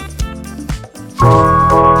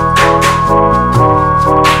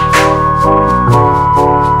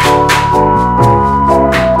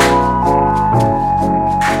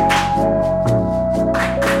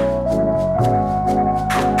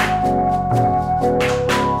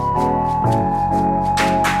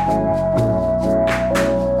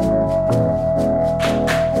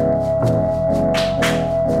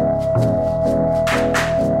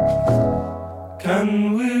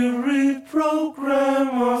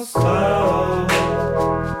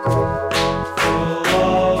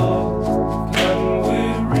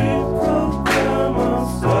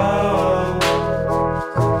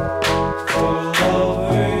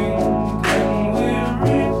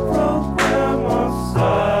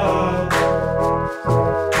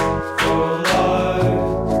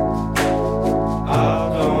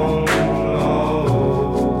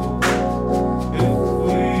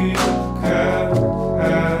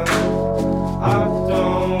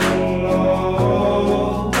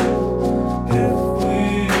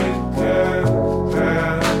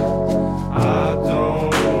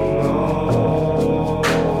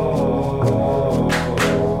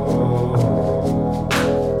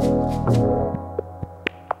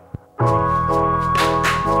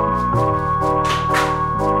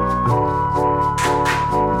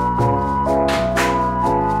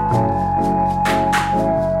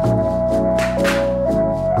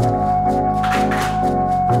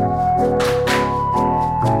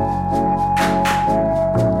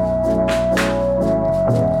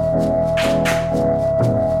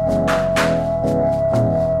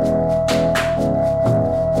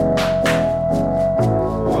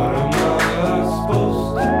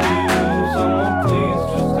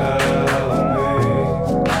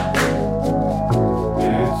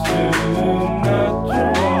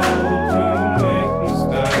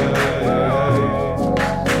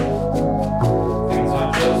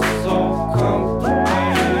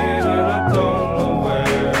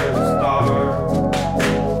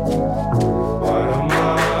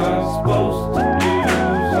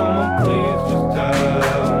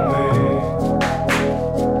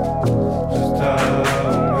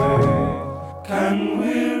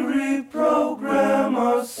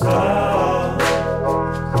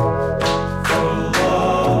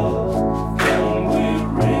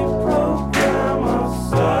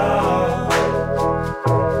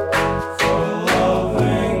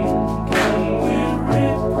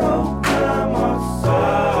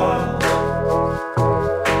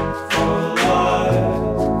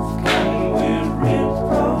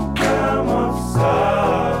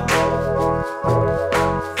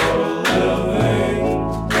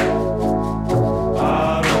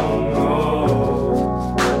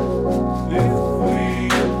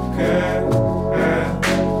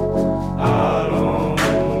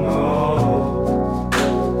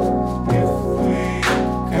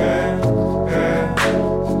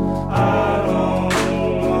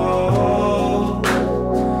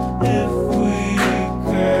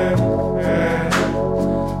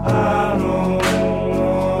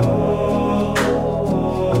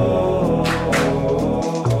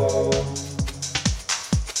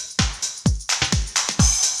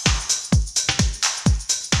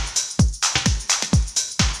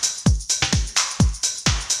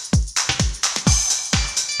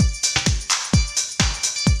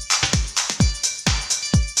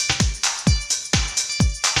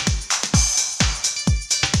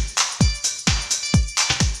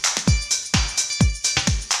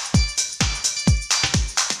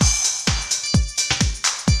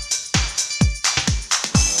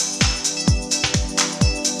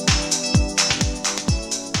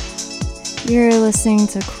You're listening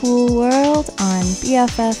to Cool World on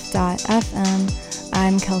BFF.FM.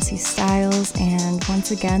 I'm Kelsey Styles, and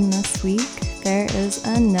once again this week, there is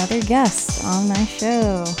another guest on my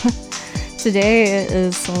show. Today it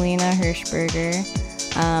is Selena Hershberger.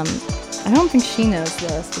 I don't think she knows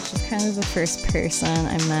this, but she's kind of the first person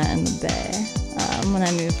I met in the Bay when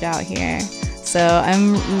I moved out here. So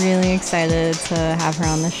I'm really excited to have her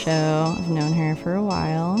on the show. I've known her for a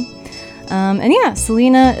while. And yeah,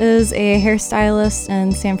 Selena is a hairstylist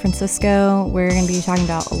in San Francisco. We're going to be talking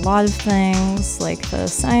about a lot of things, like the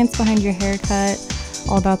science behind your haircut,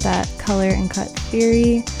 all about that color and cut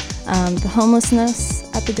theory. The homelessness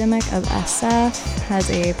epidemic of SF has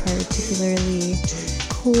a particularly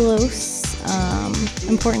close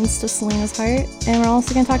importance to Selena's heart. And we're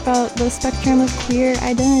also going to talk about the spectrum of queer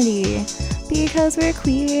identity, because we're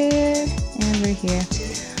queer and we're here.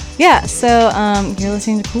 Yeah, so you're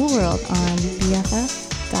listening to Cool World on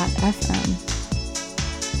BFF.FM.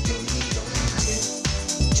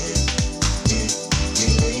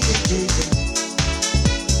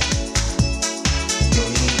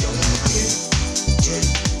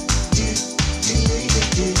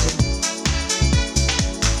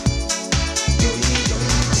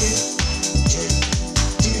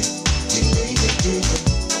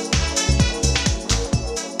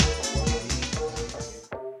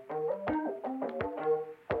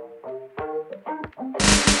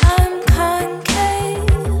 I'm kind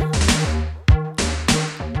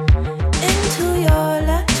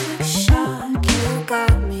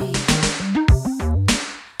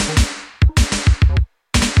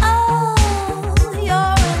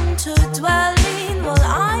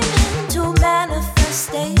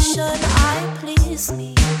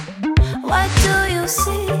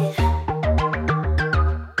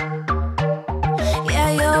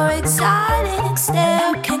exciting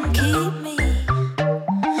stare can keep me.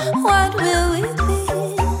 What will we be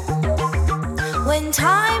when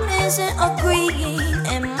time isn't agreeing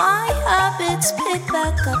and my habits pick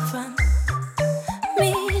back up from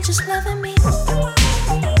me just loving me?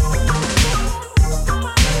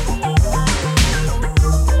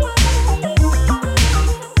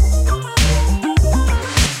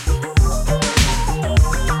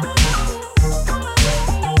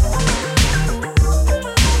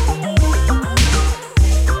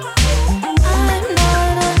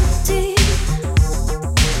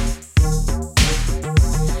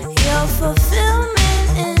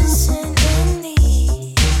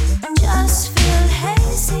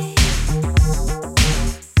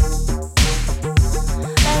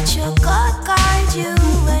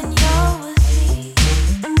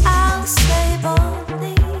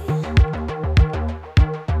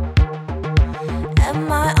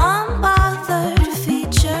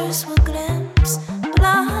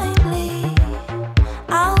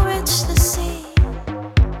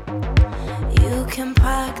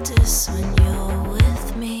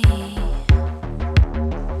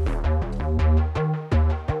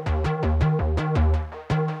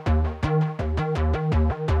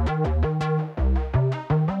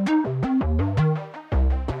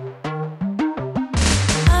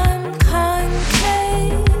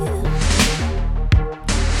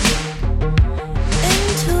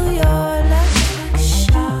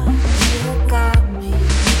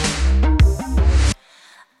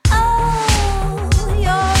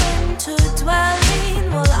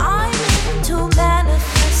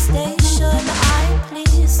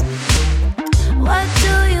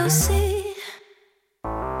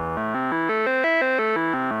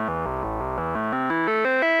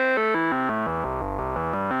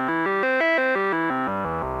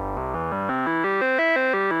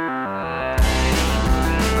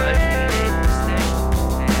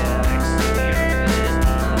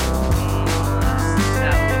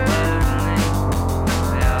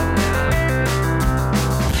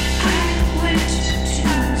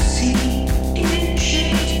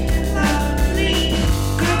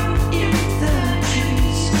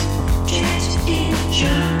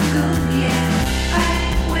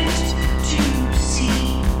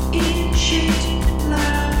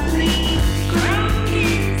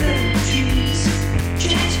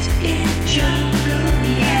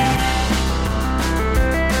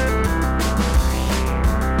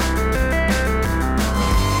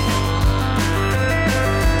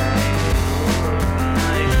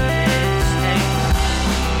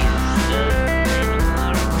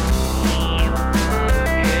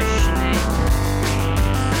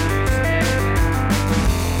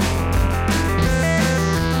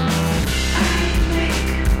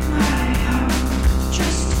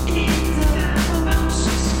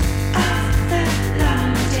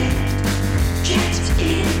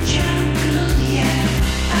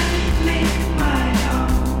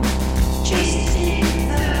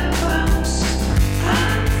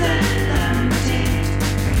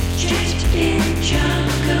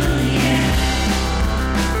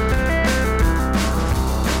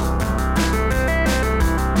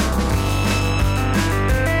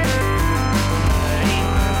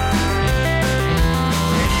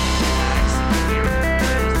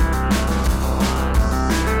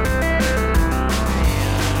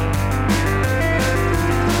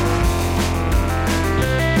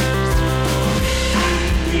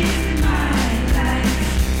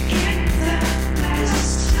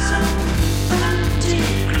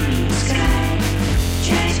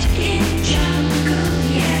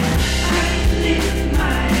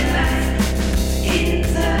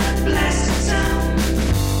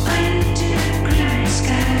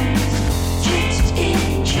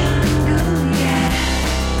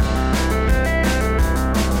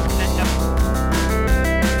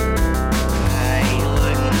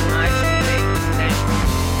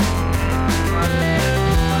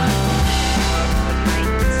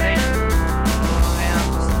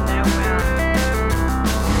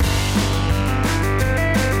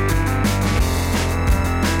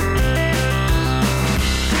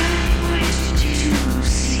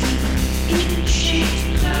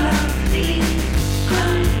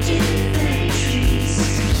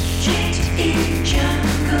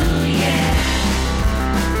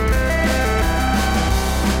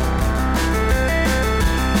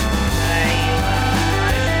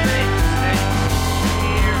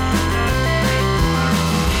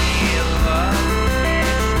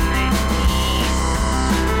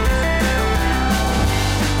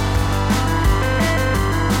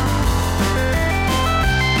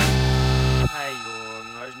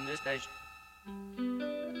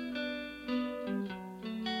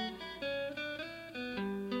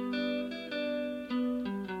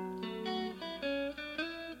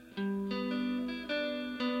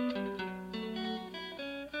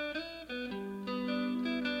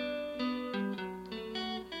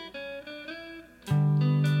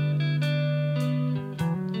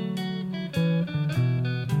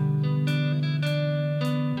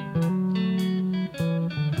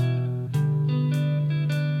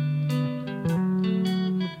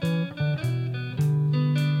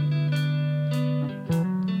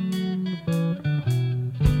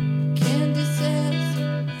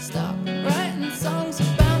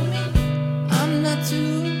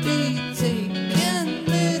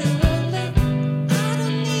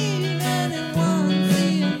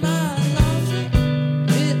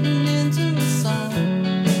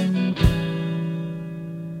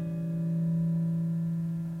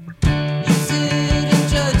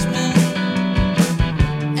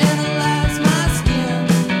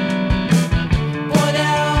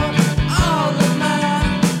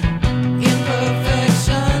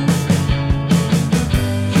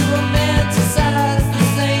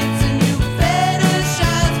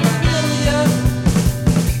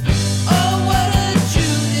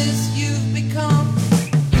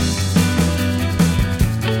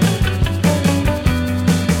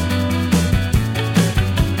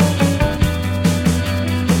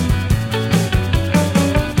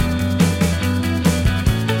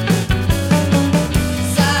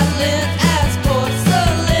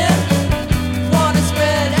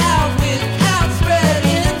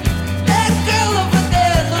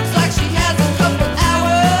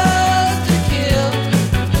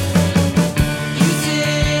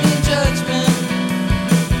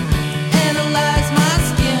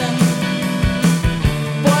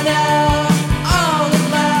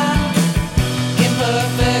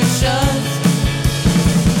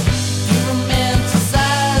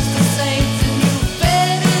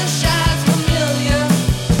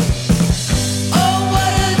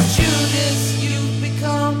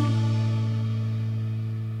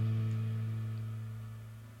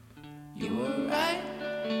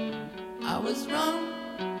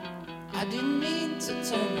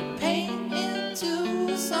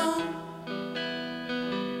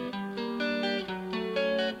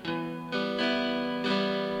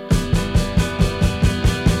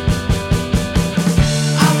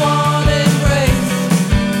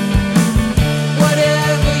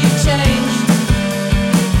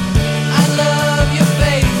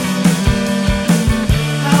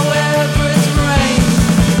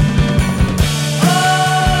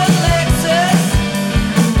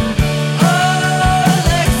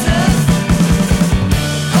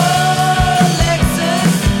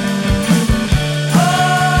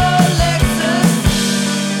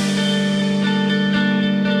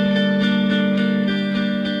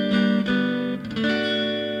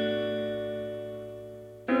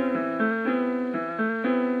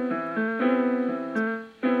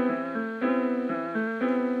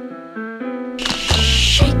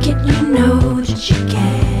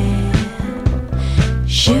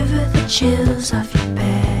 chills off your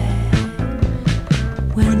bed.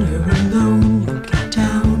 When you're alone, you get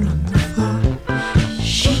down on the floor.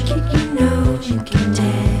 Shake it, you know you can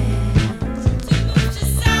dance.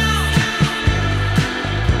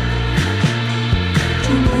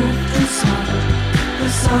 To move the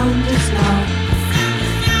sound is loud.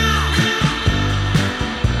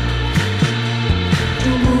 To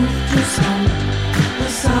move the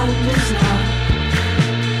sound is loud.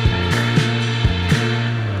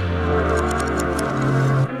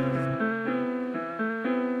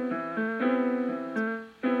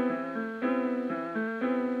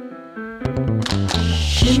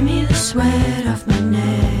 Shimmy the sweat off my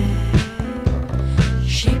neck.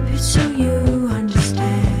 Shape it so you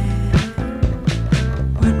understand.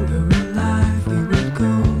 When we're alive, we would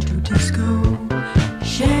go to disco.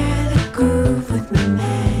 Share the groove with my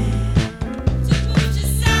man.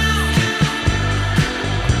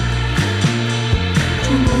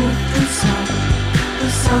 To move the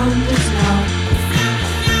sound is loud.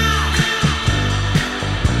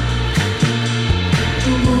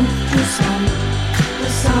 To move the sound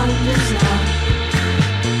is loud.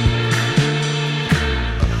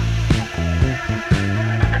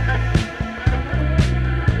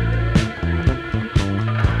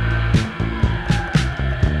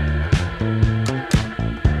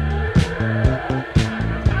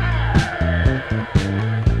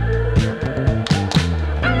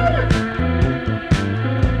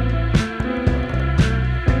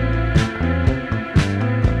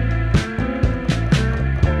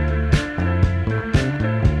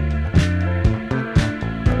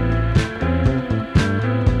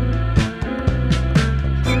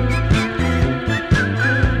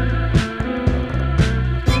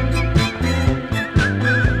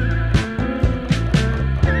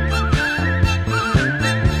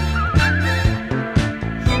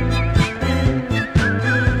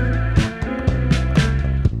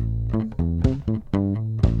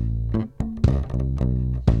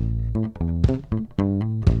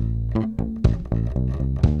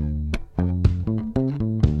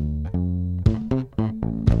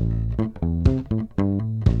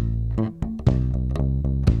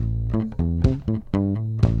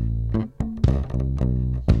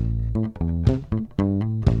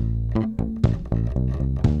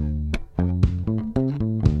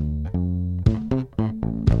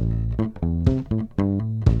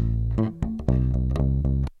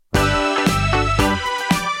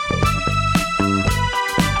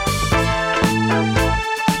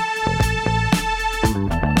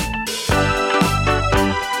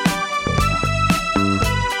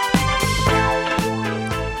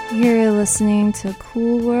 listening to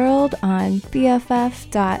Cool World on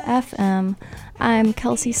BFF.FM. I'm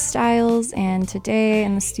Kelsey Stiles, and today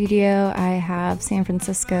in the studio I have San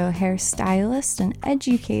Francisco hairstylist and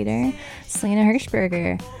educator Selena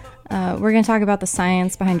Hershberger. We're going to talk about the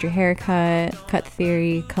science behind your haircut, cut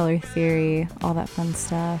theory, color theory, all that fun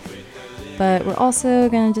stuff. But we're also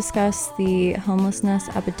going to discuss the homelessness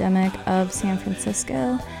epidemic of San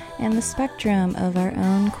Francisco and the spectrum of our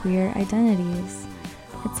own queer identities.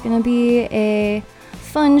 It's going to be a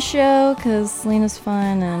fun show because Selena's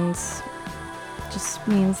fun and just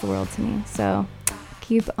means the world to me. So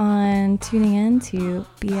keep on tuning in to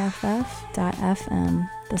BFF.FM.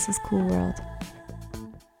 This is Cool World.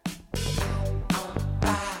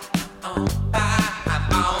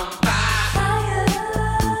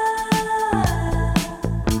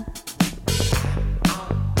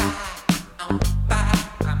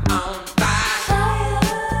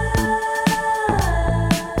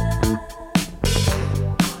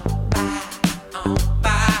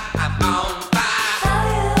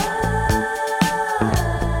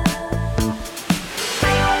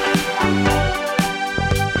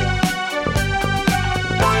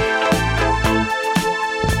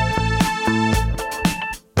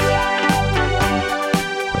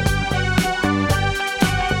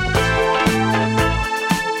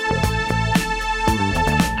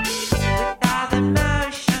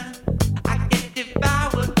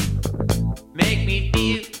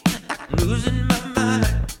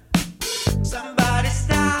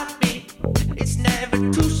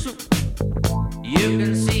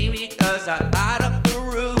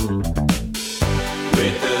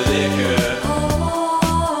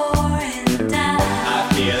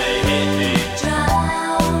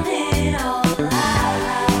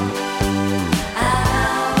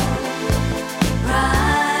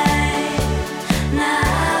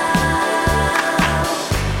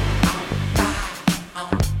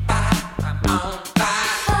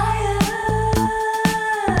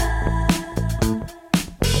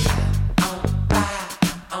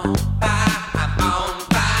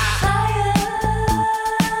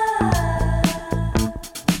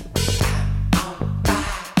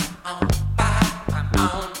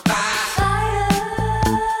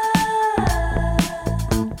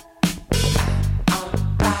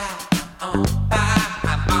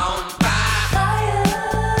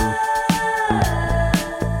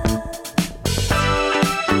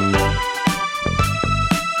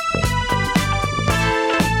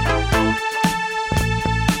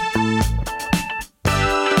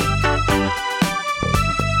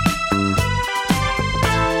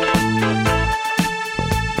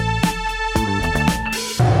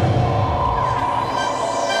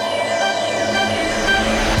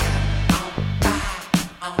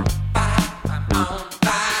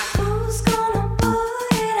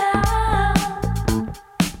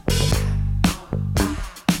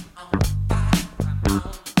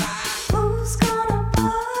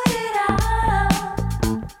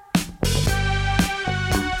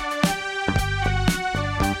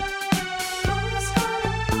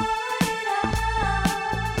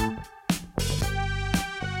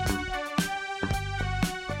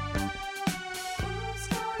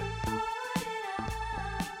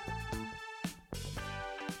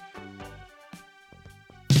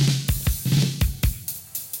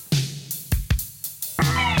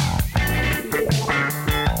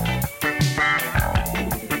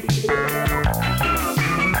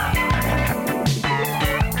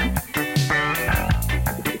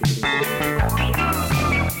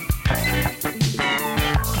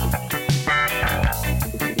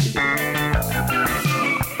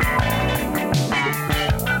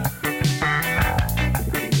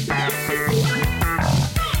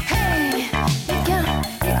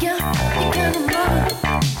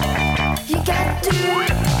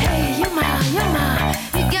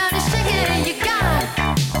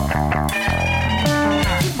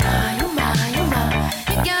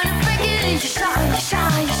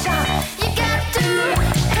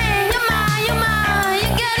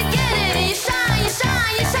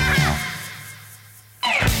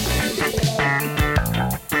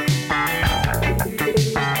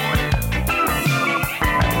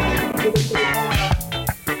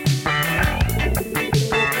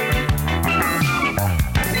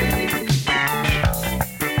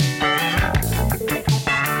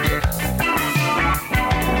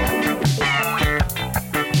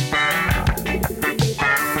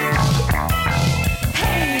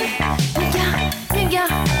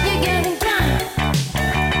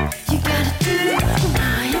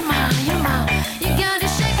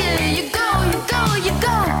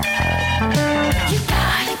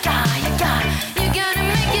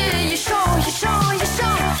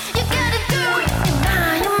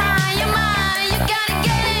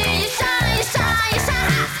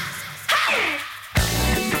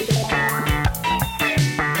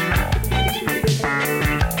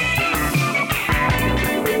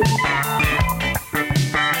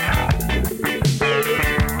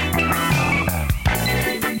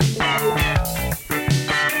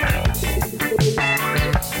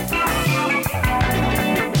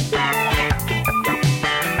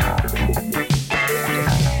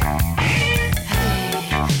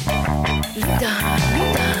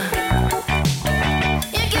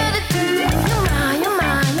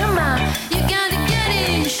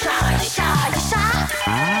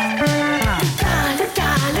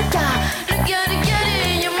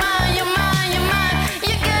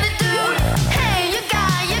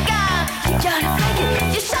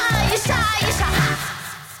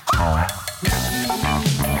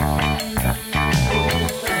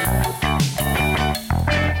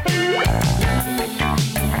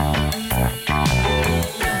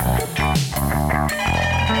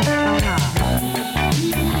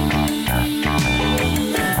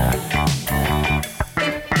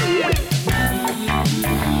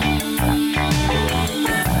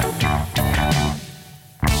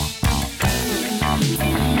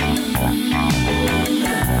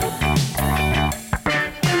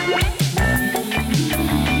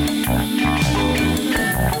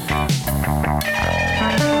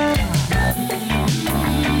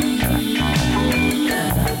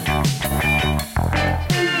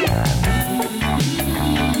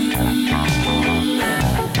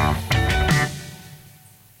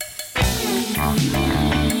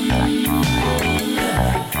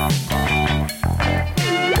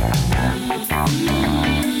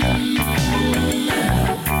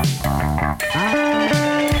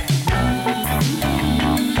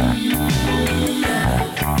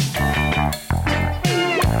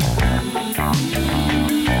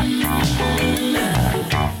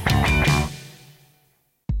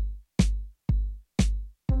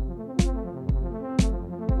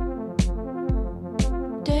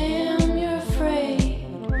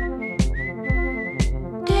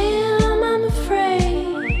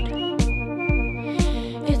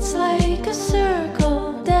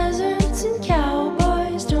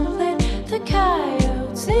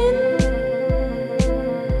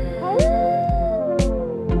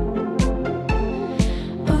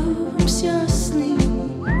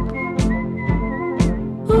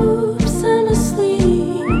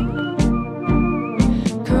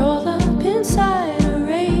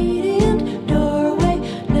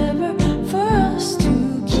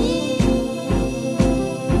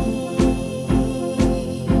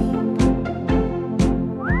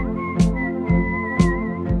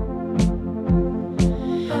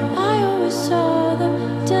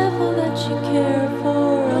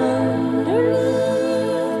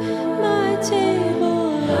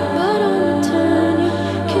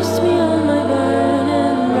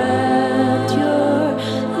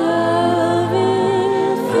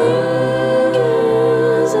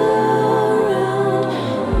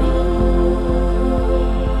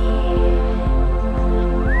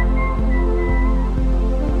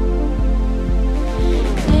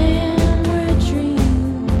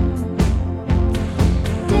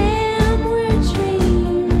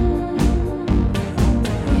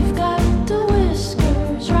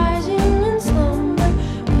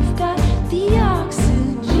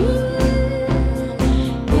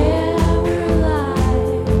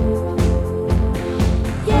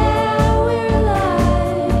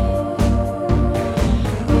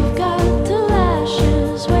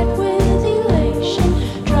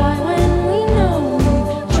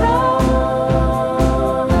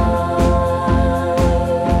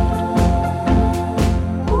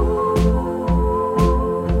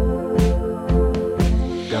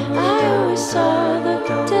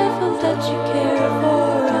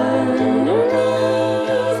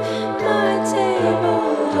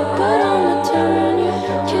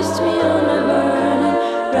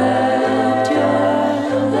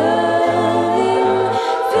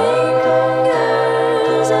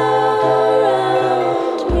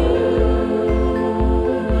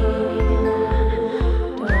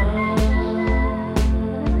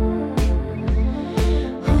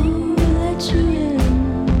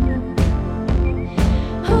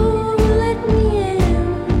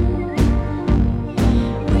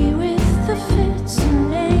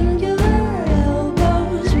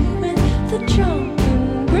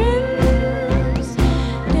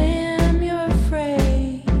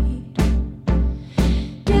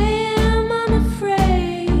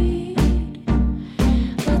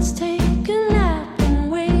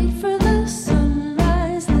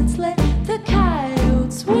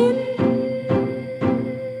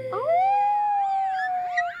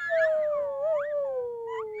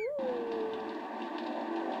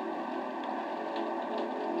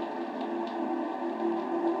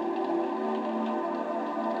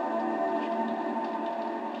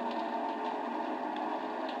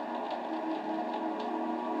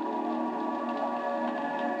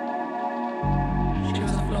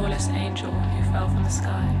 flawless angel who fell from the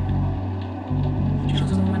sky. She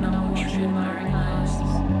was a woman I watched with admiring eyes.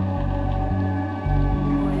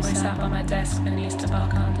 Always sat by my desk and used to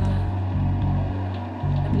buck under.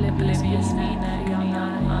 Oblivious Nina, young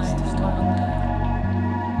eyes to wonder.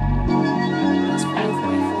 It was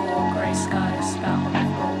 4:44, grey skies spat on the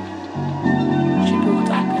floor. She pulled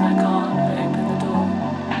up in her car and opened the door.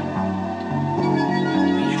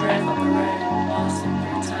 We drove up the road, passing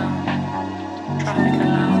through town. Traffic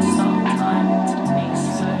allowed some time to me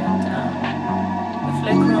slowing down. The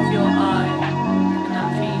flicker of your eye in that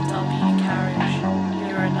VW carriage.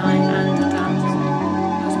 You were a knight and a damsel,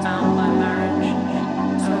 was bound by marriage,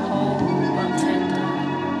 so whole but tender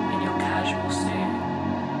in your casual suit,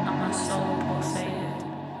 and my soul pulsated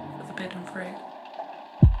for forbidden fruit.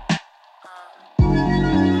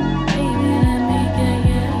 Baby, let me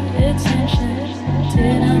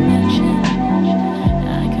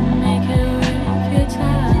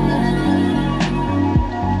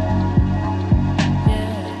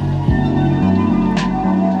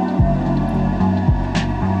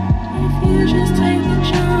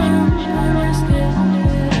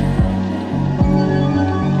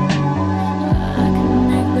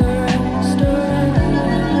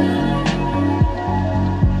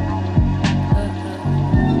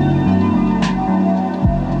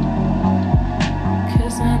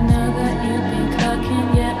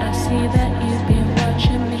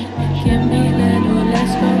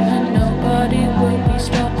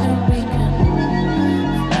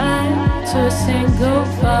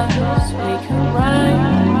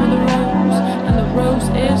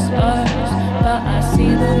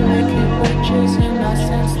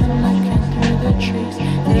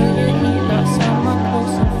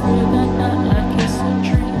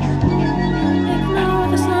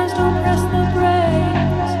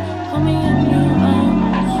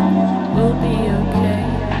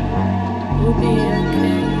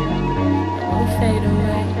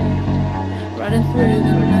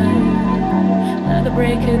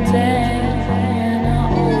break of day, and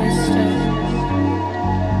I'll always stay.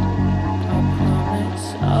 I promise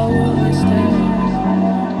I'll always stay.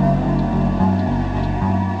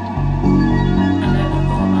 I never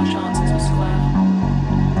thought my chances were square.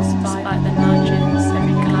 Despite the nudges,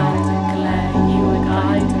 every glance and glare, you were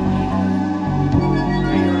guiding me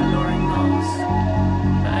through your alluring mask.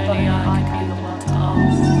 But only I could be the one to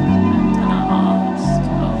ask, and I asked,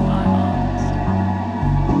 oh I asked.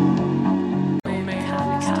 We may have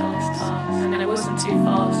a catalyst task, and it wasn't too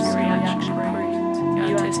fast, your reaction proved.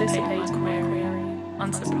 You anticipated query,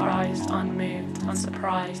 unsurprised, unmoved,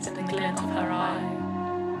 unsurprised in the glint of her eye.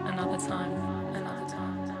 Another time, another time.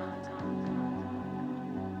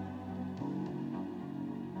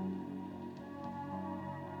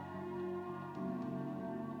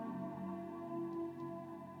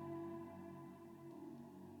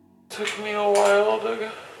 Took me a while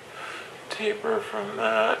to taper from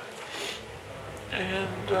that,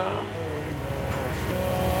 and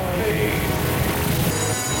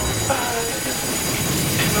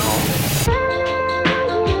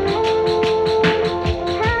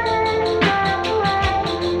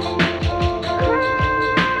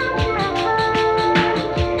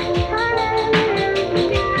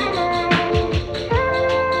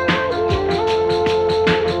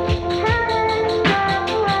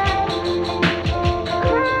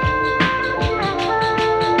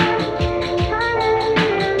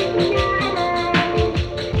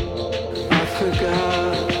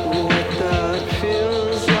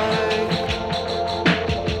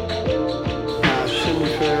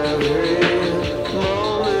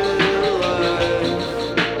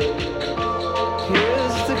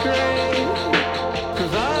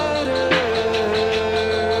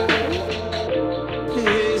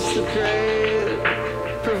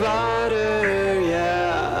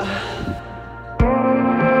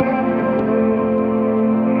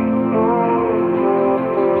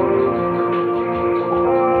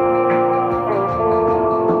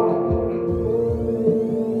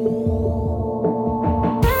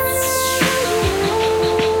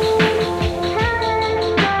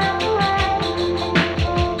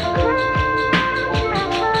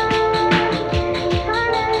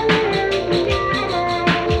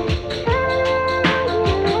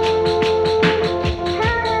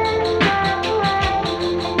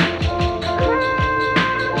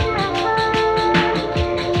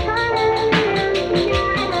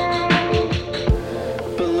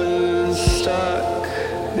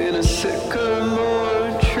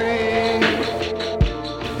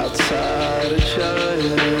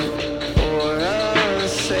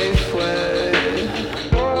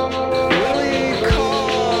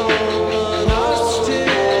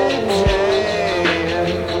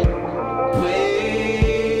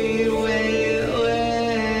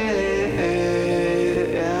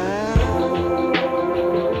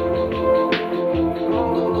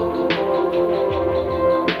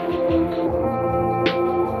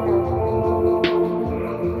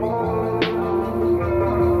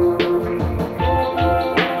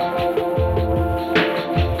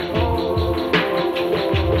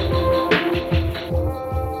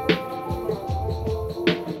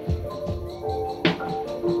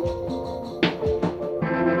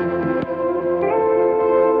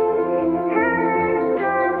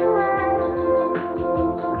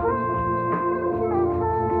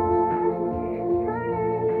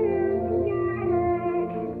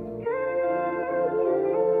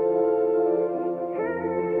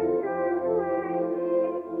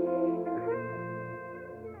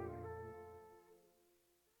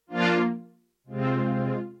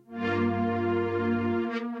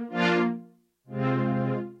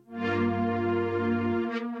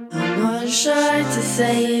Shy to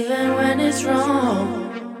say even when it's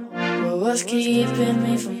wrong, but what's keeping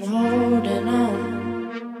me from holding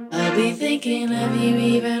on? I'll be thinking of you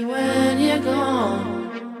even when you're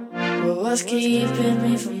gone, but what's keeping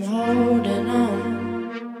me from holding on?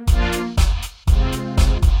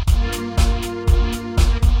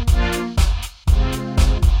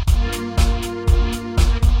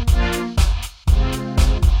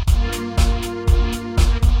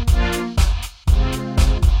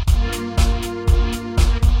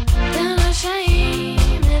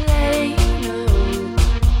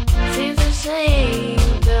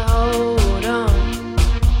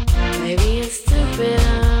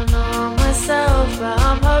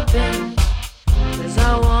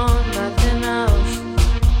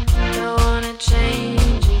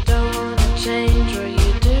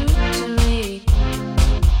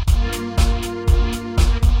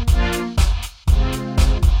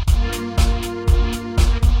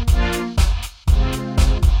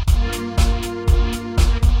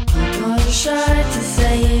 shy to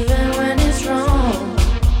say even when it's wrong.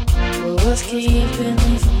 But what's keeping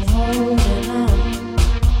me from holding on?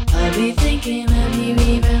 I'll be thinking of you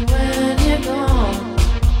even when you're gone.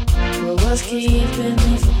 But what's keeping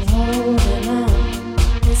me from holding on?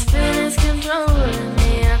 This feeling's controlling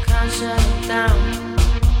me, I can't shut it down.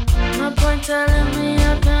 No point telling me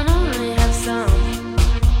I can only have some.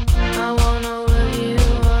 I wanna with you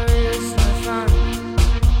or it's no fun.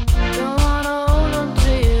 Don't wanna hold on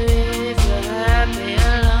to you if you're happy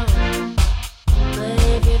alone. But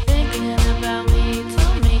if you're thinking about me,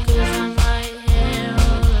 tell me 'cause I'm right here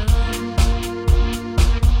all alone.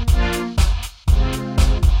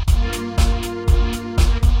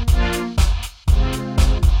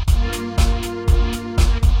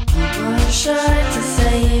 I'm shy to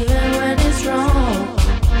say even when it's wrong.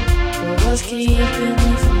 But what's keeping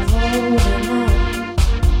me from holding on?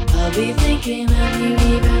 I'll be thinking of you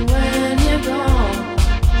even when you're gone.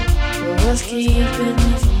 But what's keeping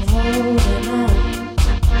me from holding on?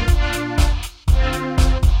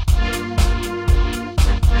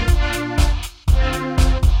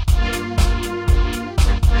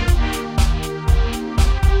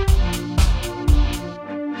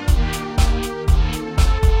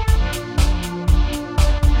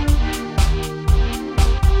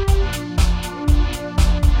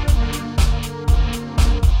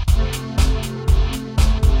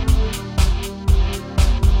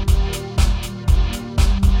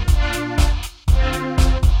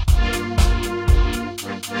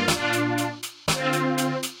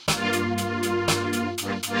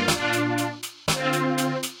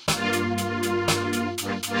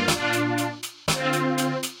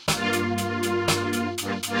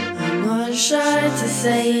 Shy to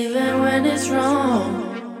say even when it's wrong.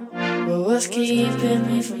 But what's keeping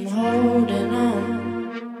me from holding on?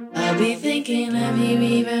 I'll be thinking of you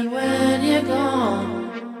even when you're gone.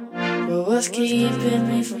 But what's keeping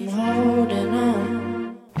me from holding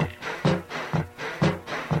on?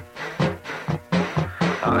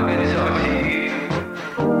 I'm gonna talk to you.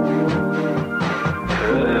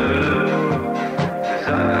 Cause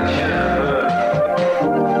I'm not sure.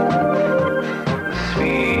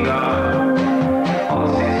 Sweet God, I'll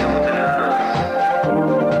see something else.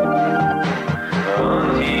 On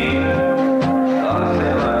you, I'll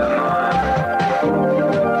say like mine.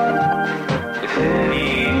 If any,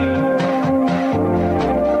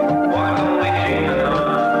 why don't we dream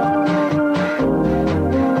tonight?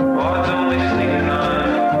 Why don't we sleep tonight?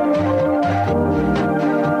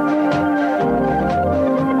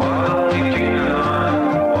 Why don't we dream tonight?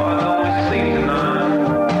 Why don't we sleep tonight?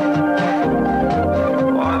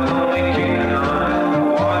 Why don't we dream tonight?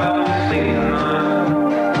 Why don't we sleep tonight?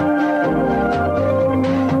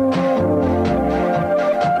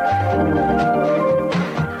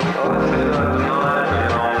 I said that tonight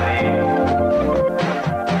and only. I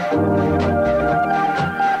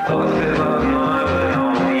said that tonight and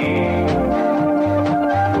only.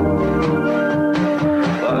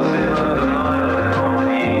 I said that tonight and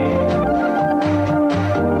only.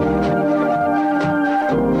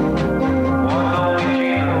 Why don't we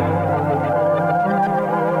dream?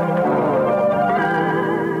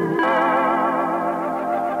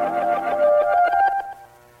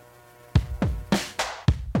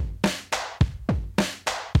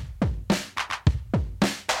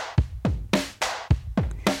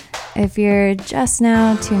 If you're just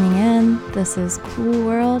now tuning in, this is Cool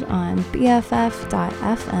World on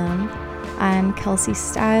BFF.FM. I'm Kelsey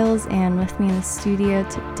Stiles, and with me in the studio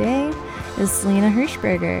today is Selena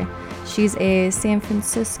Hershberger. She's a San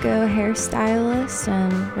Francisco hairstylist,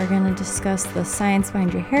 and we're going to discuss the science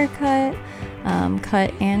behind your haircut,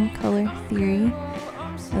 cut and color theory,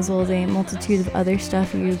 as well as a multitude of other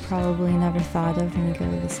stuff you probably never thought of when you go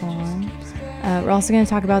to the salon. We're also going to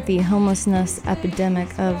talk about the homelessness epidemic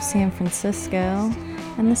of San Francisco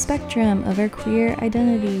and the spectrum of our queer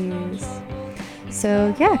identities.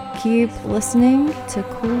 So yeah, keep listening to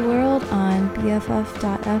Cool World on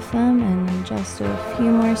BFF.FM, and in just a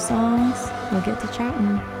few more songs, we'll get to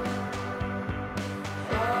chatting.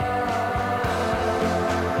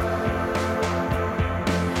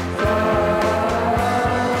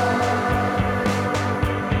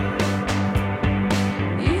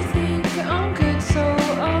 You think I'm good, so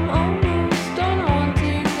I'm almost done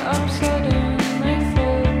wanting. I'm suddenly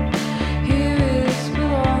full. Here is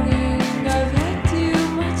belonging. I've had too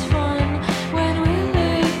much fun. When will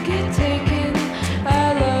it get taken? I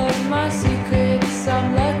love my secrets.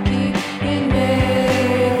 I'm lucky in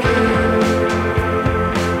making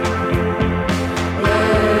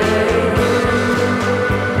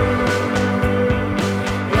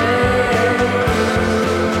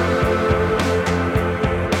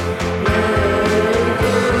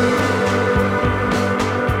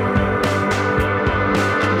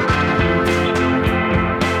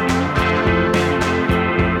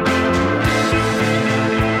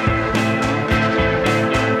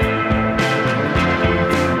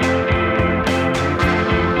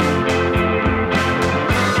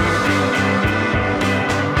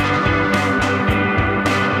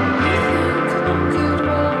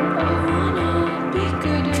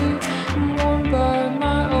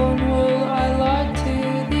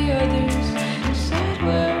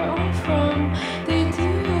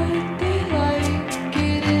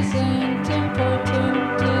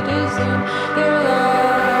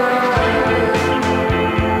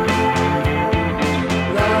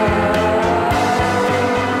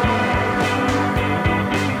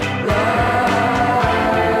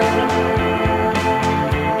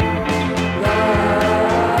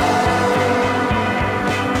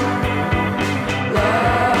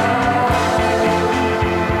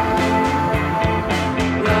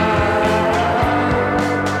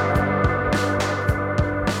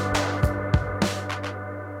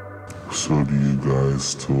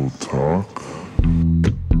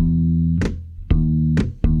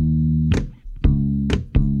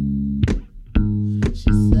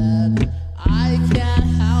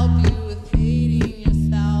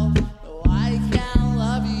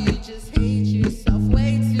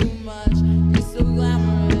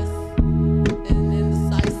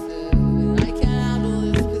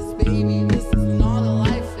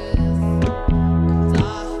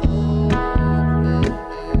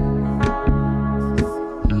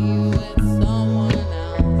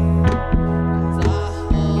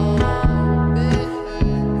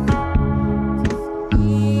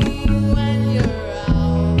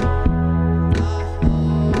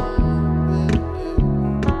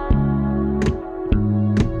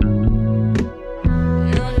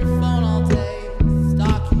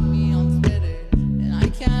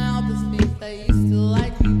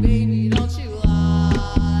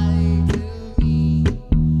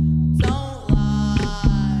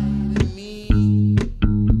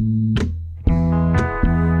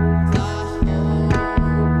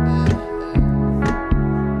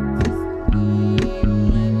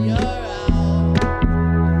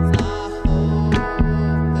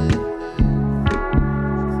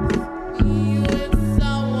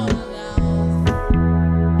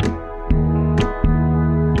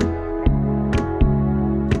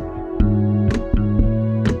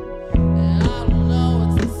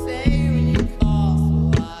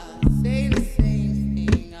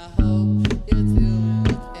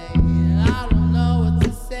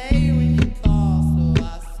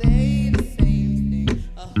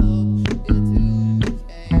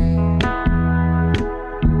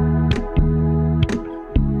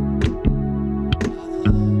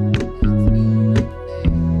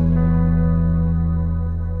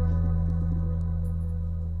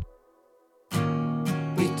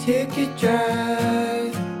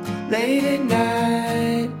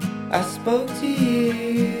I spoke to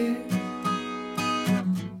you.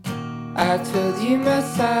 I told you my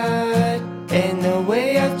side and the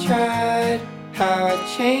way I've tried, how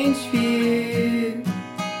I changed for you.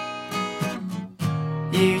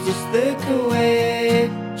 You just look away,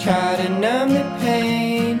 try to numb the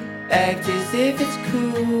pain, act as if it's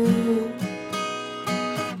cool.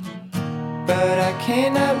 But I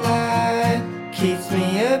cannot lie, keeps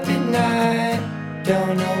me up at night,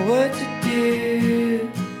 don't know what to do.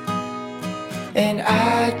 And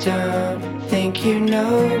I don't think you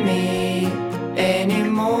know me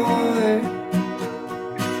anymore.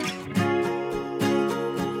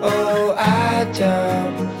 Oh, I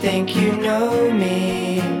don't think you know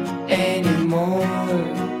me anymore.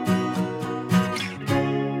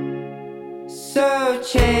 So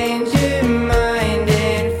change your mind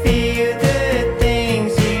and feel the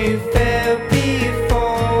things you felt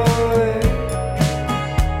before.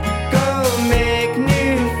 Go make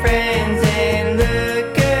new friends and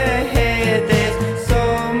look ahead, there's so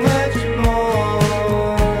much more.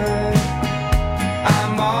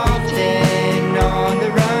 I'm often on the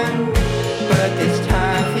run, but there's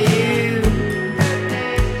time for you.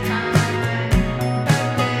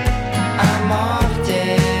 I'm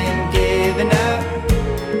often giving up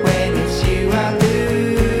when it's you I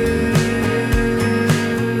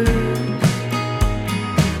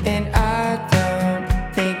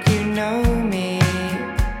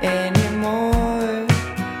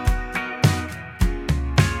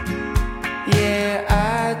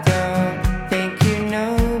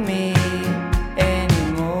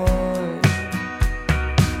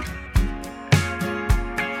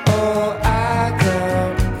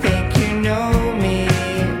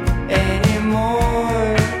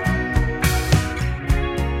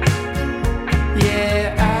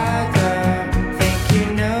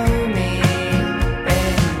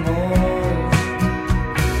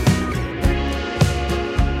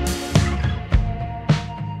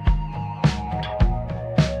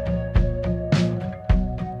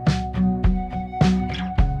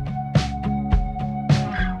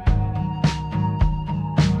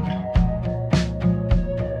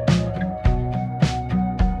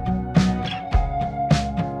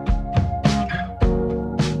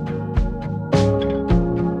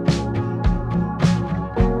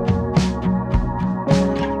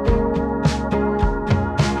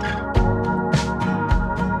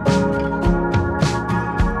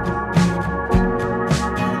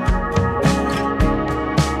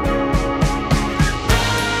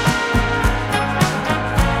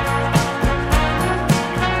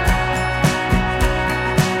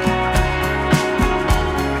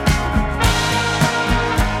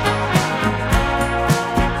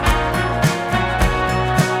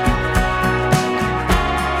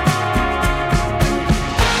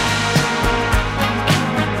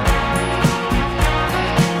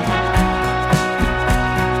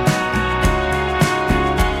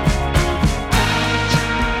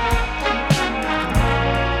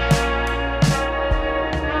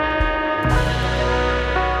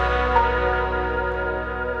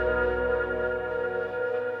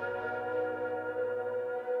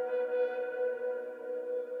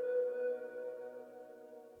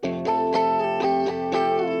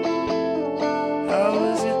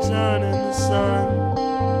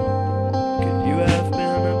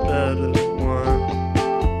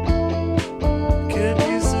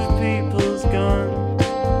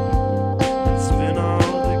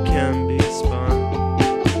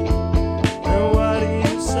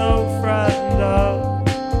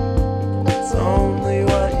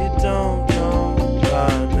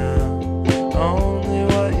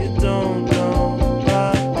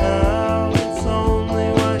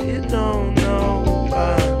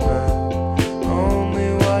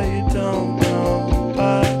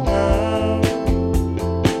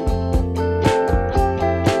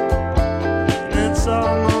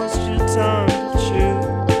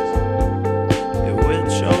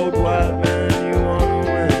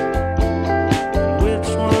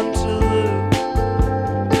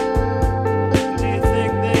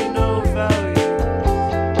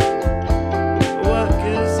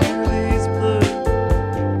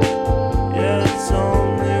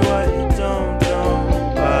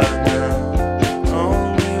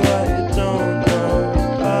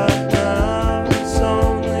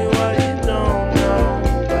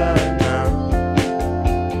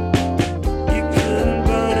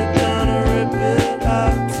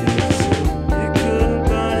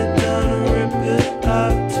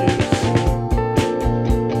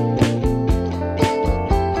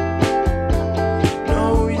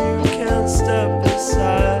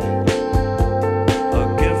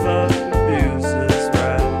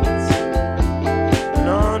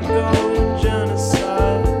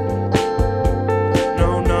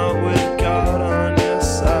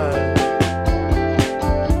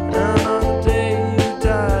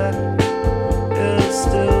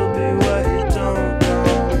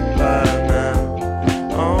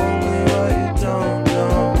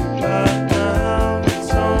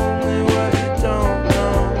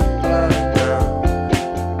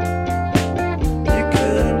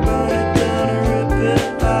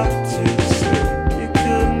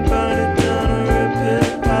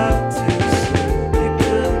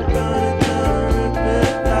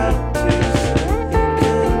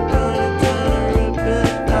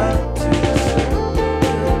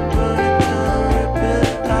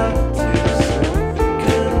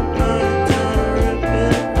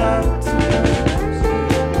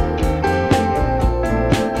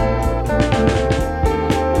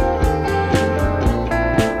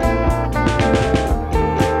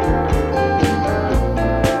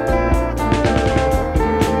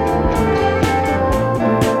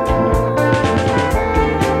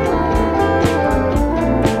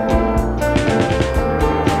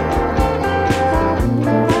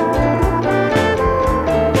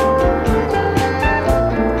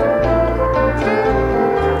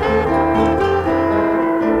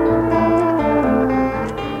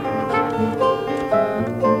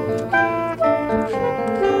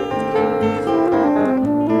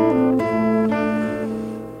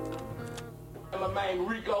my man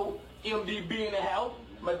Rico, MDB in the house.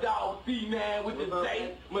 My dog C9 with the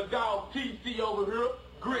J. My dog TC over here,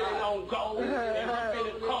 grilling on gold. And we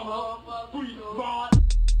finna come up, street smart.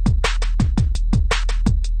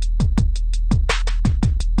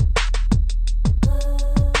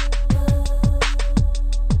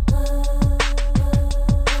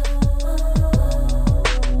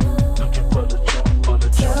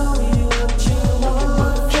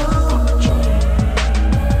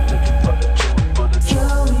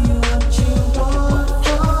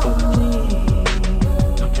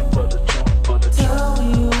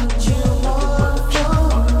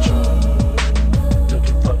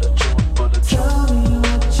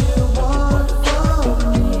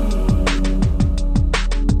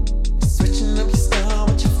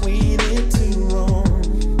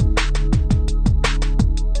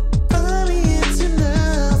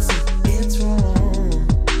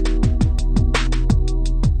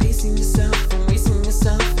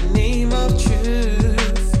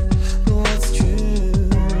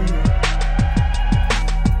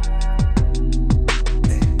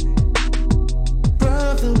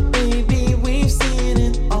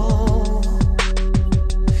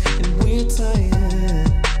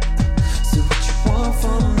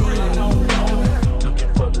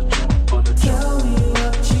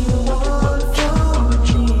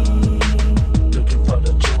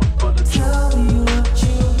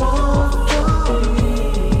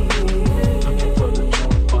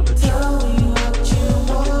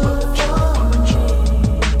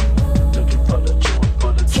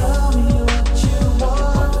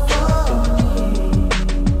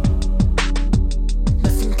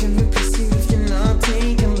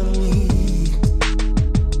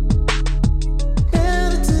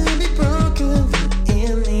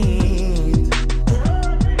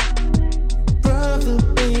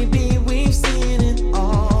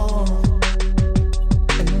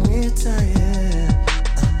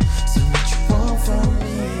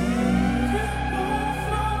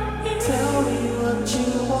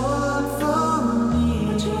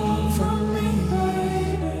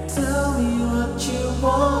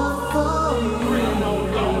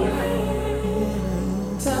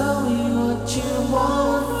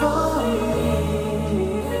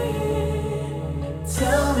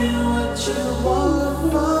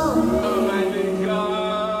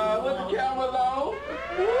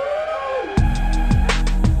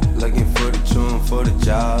 For the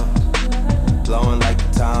job, blowing like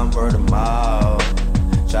the time for the mall.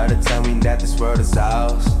 Try to tell me that this world is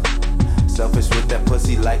ours. Selfish with that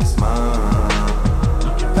pussy like it's mine.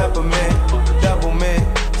 Peppermint, double mint,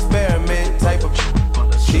 experiment type of.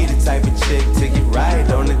 She the type of chick to get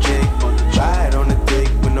right on the dick, ride on the dick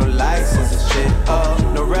with no license and shit.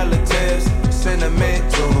 No relatives,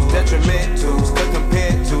 sentimentals, detrimentals, still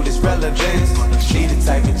compared to this relevance. She the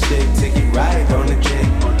type of chick to get right on the dick,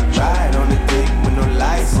 ride on the dick with no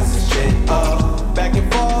license and shit. Back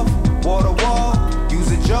and forth, wall to wall,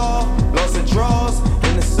 use a jaw, lost and draws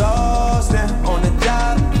in the sauce. Now on the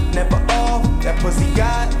job, never off. That pussy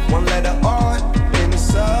got one letter R in the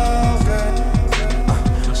sauce.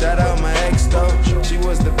 Shout out my ex though, she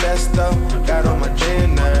was the best though. Got on my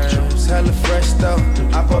damn nerves, hella fresh though.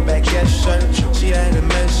 I put back that shirt, she had a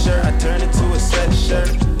mesh shirt. I turned it to a set shirt,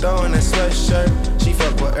 throwing that sweatshirt. She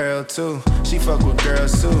fuck with Earl too, she fuck with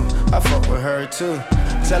girls too. I fuck with her too.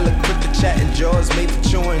 Tell her quit the chatting, jaws made for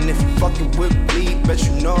chewing. If you fucking with bleed, bet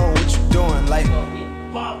you know what you doing. Like,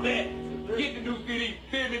 Bob that, get the new CD,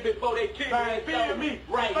 feel me before they kill me. Feel me,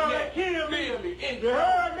 right now, kill me, and you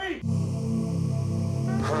heard me.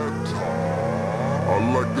 I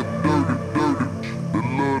like the dirty, the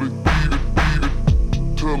love to eat it.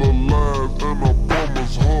 Tell her lies and I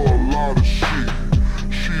promise her a lot of shit.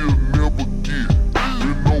 She'll never get,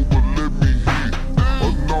 bend over, let me hit. A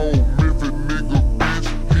no Memphis nigga, bitch,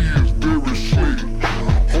 he is very slick.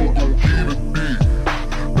 Hold on, eat a dick,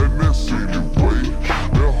 and that's anyway.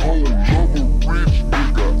 That whole love a rich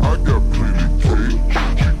nigga, I got plenty cake.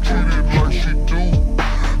 She treated like she do,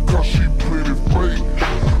 cause she plenty fake.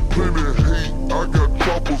 Plenty hate, I got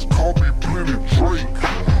choppers, call me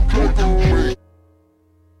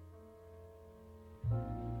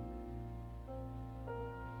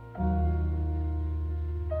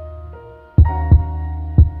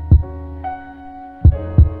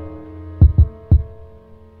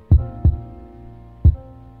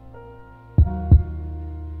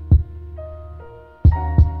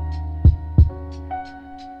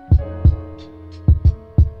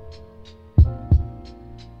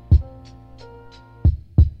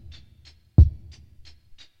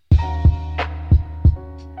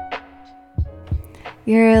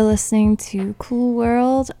You're listening to Cool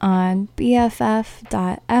World on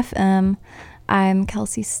BFF.FM. I'm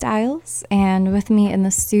Kelsey Stiles, and with me in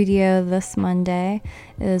the studio this Monday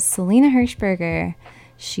is Selena Hershberger.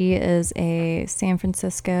 She is a San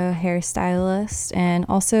Francisco hairstylist and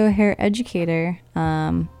also a hair educator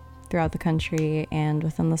throughout the country and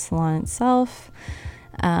within the salon itself.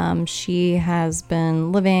 She has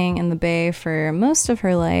been living in the Bay for most of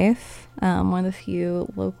her life, one of the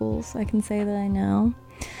few locals I can say that I know.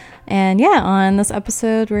 And yeah, on this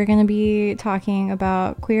episode, we're going to be talking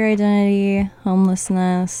about queer identity,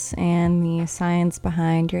 homelessness, and the science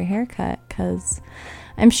behind your haircut, because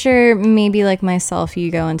I'm sure maybe like myself,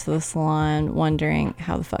 you go into the salon wondering,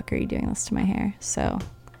 how the fuck are you doing this to my hair? So,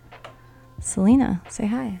 Selena, say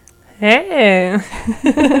hi. Hey.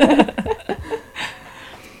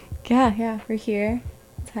 Yeah, we're here.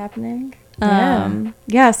 It's happening.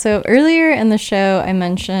 Yeah. So earlier in the show, I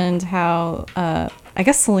mentioned how, I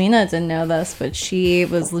guess Selena didn't know this, but she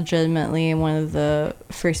was legitimately one of the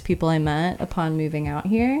first people I met upon moving out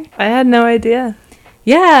here. I had no idea.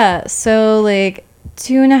 Yeah, so like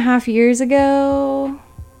 2.5 years ago.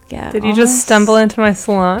 Yeah. Did you just stumble into my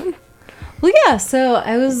salon? Well, yeah. So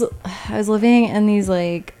I was living in these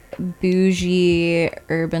like bougie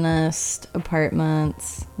urbanist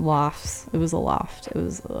apartments, lofts. It was a loft. It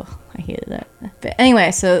was, I hated it. But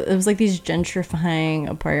anyway, so it was like these gentrifying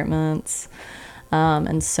apartments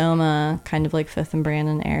in Soma, kind of like 5th and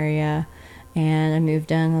Brandon area. And I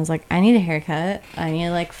moved in and I was like, I need a haircut. I need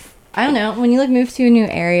like, I don't know, when you like move to a new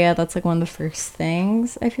area, that's like one of the first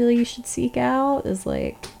things I feel like you should seek out is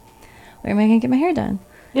like, where am I gonna get my hair done?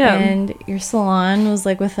 Yeah. And your salon was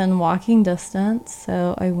like within walking distance,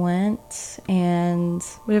 so I went, and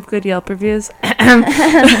we have good Yelp reviews.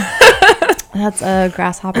 That's a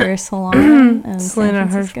Grasshopper salon in Selena San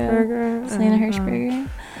Francisco. Hershberger. Selena Hershberger.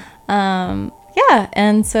 Yeah,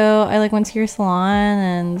 and so I like went to your salon,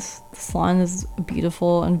 and the salon is a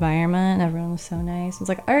beautiful environment. Everyone was so nice. I was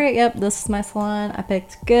like, all right, yep, this is my salon. I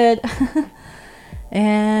picked good.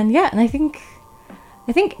 And yeah, and I think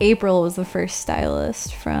April was the first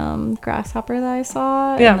stylist from Grasshopper that I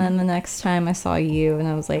saw. Yeah. And then the next time I saw you, and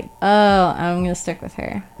I was like, oh, I'm going to stick with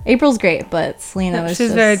her. April's great, but Selena was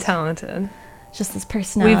she's very talented. Just this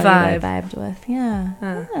personality that I vibed with. Yeah.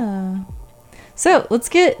 Yeah. So let's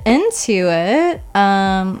get into it.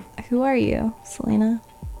 Who are you, Selena?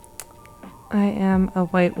 I am a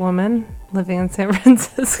white woman living in San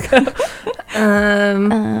Francisco.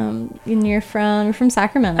 And you're from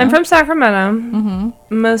Sacramento. I'm from Sacramento.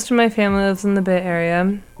 Mm-hmm. Most of my family lives in the Bay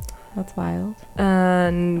Area. That's wild.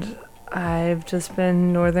 And I've just been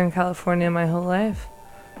in Northern California my whole life.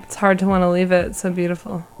 It's hard to want to leave it. It's so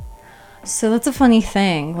beautiful. So that's a funny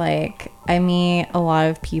thing. Like, I meet a lot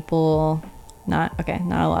of people... Not a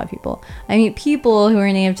lot of people. I meet people who are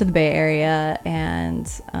native to the Bay Area, and,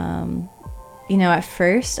 at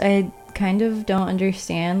first I kind of don't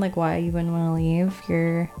understand, like, why you wouldn't want to leave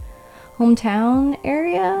your hometown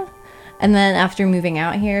area. And then after moving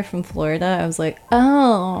out here from Florida, I was like,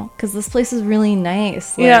 oh, because this place is really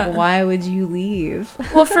nice. Like, yeah. Why would you leave?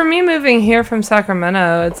 Well, for me, moving here from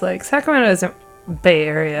Sacramento, it's like, Sacramento isn't Bay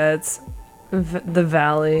Area. It's the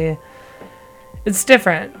Valley. It's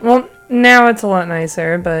different. Well, now it's a lot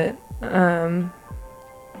nicer, but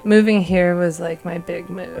moving here was like my big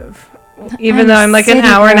move. Even though I'm like an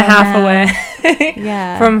hour and a half away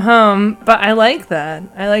from home. But I like that.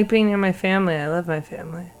 I like being near my family. I love my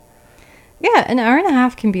family. Yeah, an hour and a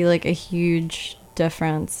half can be like a huge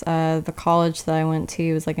difference. The college that I went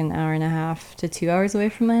to was like an hour and a half to 2 hours away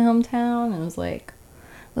from my hometown. And it was like,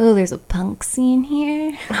 oh, there's a punk scene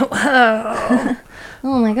here. Wow.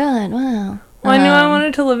 Oh my god, wow. Well, I knew I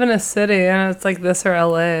wanted to live in a city, and it's like this or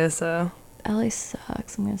LA, so. LA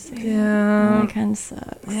sucks, I'm gonna say. Yeah. LA kind of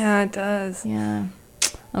sucks. Yeah, it does. Yeah.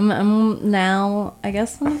 I'm now, I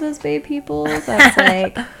guess, one of those Bay people that's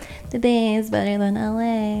like, the Bay is better than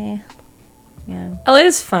LA. Yeah. LA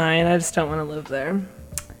is fine, I just don't want to live there.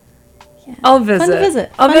 Yeah. I'll visit. Fun to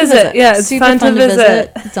visit. I'll visit. Yeah, it's super fun to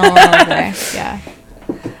visit. Don't live there. Yeah.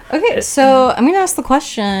 Okay, so I'm gonna ask the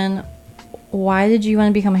question, why did you want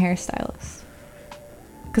to become a hairstylist?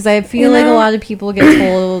 Because I feel like a lot of people get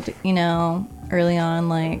told, early on,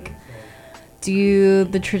 like, do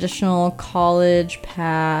the traditional college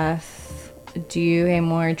path, do a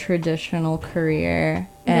more traditional career.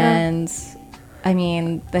 Yeah. And, I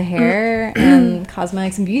mean, the hair and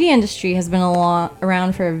cosmetics and beauty industry has been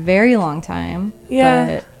around for a very long time. Yeah.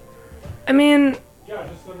 But I mean,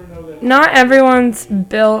 not everyone's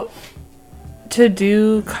built to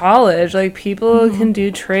do college. Like, people can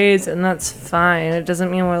do trades, and that's fine. It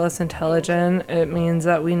doesn't mean we're less intelligent. It means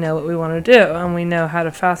that we know what we want to do, and we know how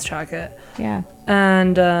to fast track it. Yeah.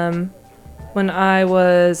 And when I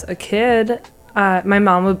was a kid, my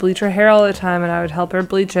mom would bleach her hair all the time, and I would help her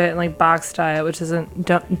bleach it and, like, box dye it, which isn't...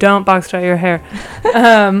 Don't box dye your hair.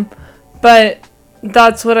 But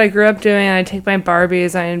that's what I grew up doing. I'd take my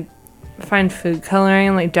Barbies, I'd find food coloring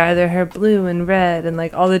and, like, dye their hair blue and red and,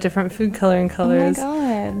 like, all the different food coloring colors. Oh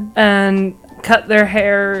my god. And cut their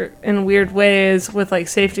hair in weird ways with, like,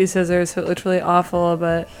 safety scissors, so it looked really awful,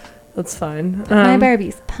 but that's fine. My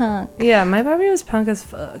Barbie's punk. Yeah, my Barbie was punk as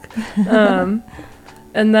fuck. And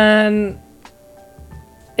then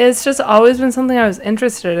it's just always been something I was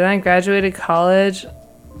interested in. I graduated college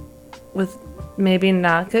with maybe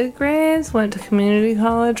not good grades, went to community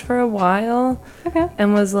college for a while,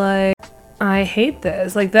 and was like, I hate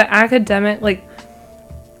this. Like, the academic, like,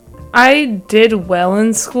 I did well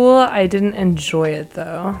in school. I didn't enjoy it,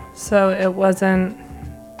 though. So it wasn't...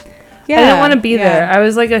 I didn't want to be there. I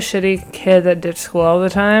was, like, a shitty kid that ditched school all the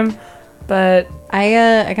time. But...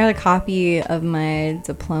 I got a copy of my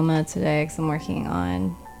diploma today because I'm working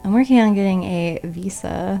on getting a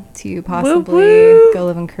visa to possibly go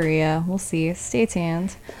live in Korea. We'll see. Stay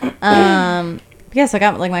tuned. Yeah, so I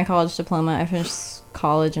got, like, my college diploma. I finished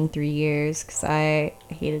college in 3 years because I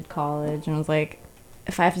hated college and was like,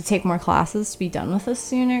 if I have to take more classes to be done with this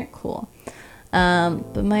sooner, cool.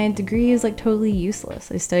 But my degree is, like, totally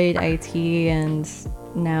useless. I studied IT, and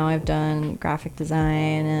now I've done graphic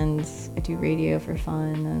design, and I do radio for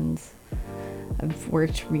fun, and I've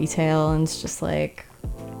worked retail, and it's just like,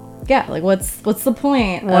 yeah, like, what's the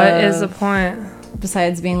point? What is the point?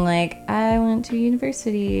 Besides being like, I went to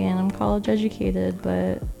university and I'm college educated,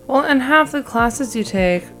 but... Well, and half the classes you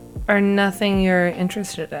take are nothing you're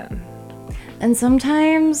interested in. And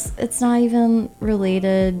sometimes it's not even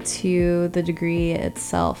related to the degree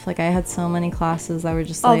itself. Like, I had so many classes that were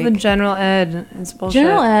just like... All the general ed is bullshit.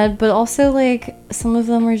 General ed, but also, like, some of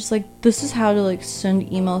them were just like, this is how to, like, send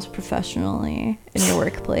emails professionally in your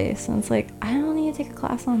workplace. And it's like, I don't need to take a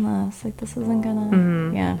class on this. Like, this isn't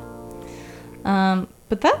gonna... Yeah.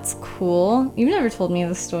 But that's cool. You've never told me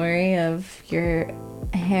the story of your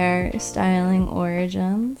hair styling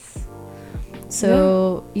origins.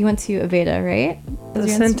 So you went to Aveda, right? The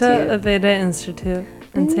Santa Aveda Institute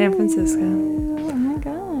in San Francisco. Oh my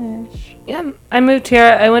gosh. Yeah, I moved here.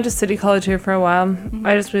 I went to City College here for a while.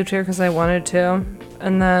 I just moved here because I wanted to,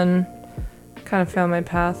 and then kind of found my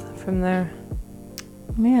path from there.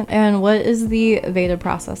 Man, and what is the Aveda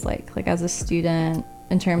process like as a student,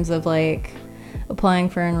 in terms of, like, applying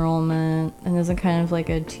for enrollment? And is it kind of like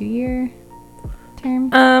a 2-year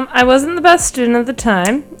term? I wasn't the best student at the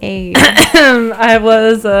time. Hey. I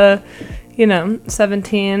was,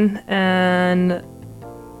 17 and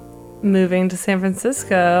moving to San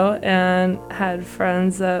Francisco, and had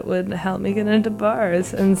friends that would help me get into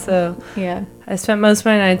bars. And so yeah, I spent most of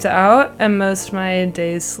my nights out and most of my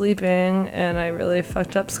days sleeping, and I really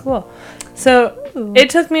fucked up school. So it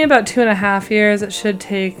took me about 2.5 years. It should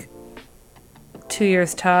take 2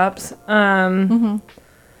 years tops.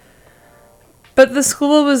 But the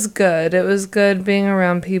school was good. It was good being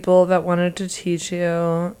around people that wanted to teach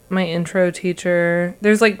you. My intro teacher,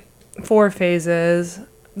 there's like 4 phases.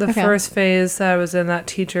 The first phase that I was in, that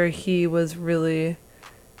teacher, he was really,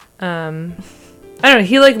 I don't know,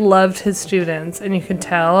 he, like, loved his students, and you could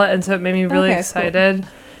tell, and so it made me really excited.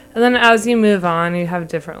 Cool. And then as you move on, you have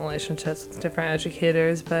different relationships with different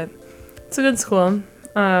educators, but it's a good school.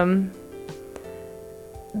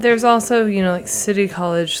 There's also, like, city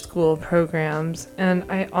college school programs, and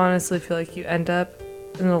I honestly feel like you end up,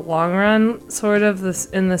 in the long run, sort of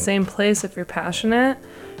in the same place if you're passionate.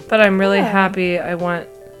 But I'm really happy I went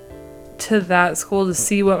to that school to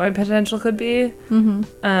see what my potential could be,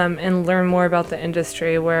 and learn more about the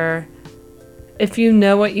industry, where if you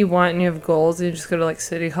know what you want and you have goals and you just go to, like,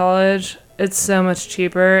 city college, it's so much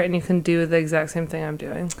cheaper and you can do the exact same thing I'm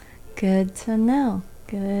doing. Good to know.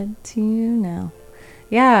 Good to know.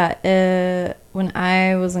 Yeah, when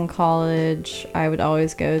I was in college, I would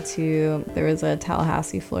always go to, there was a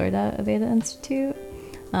Tallahassee, Florida Aveda Institute.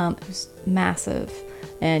 It was massive.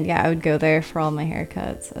 And yeah, I would go there for all my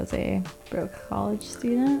haircuts as a broke college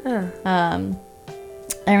student. I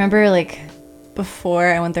remember, like, before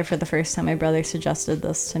I went there for the first time, my brother suggested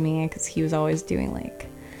this to me because he was always doing, like,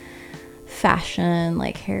 fashion,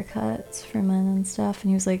 like, haircuts for men and stuff.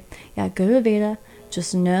 And he was like, yeah, go to Aveda.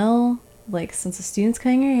 Just know like, since a student's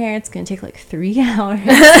cutting your hair, it's going to take like 3 hours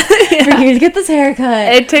for you to get this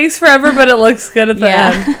haircut. It takes forever, but it looks good at the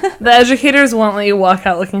end. The educators won't let you walk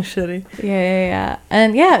out looking shitty. Yeah.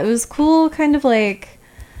 And yeah, it was cool, kind of like,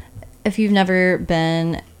 if you've never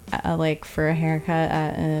been like for a haircut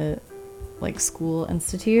at a like school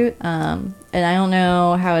institute, and I don't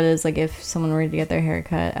know how it is like if someone were to get their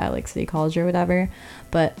haircut at like City College or whatever,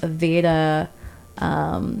 but Aveda,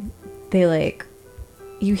 they like,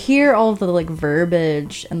 you hear all the like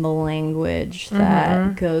verbiage and the language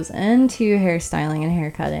that goes into hairstyling and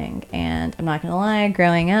haircutting. And I'm not gonna lie,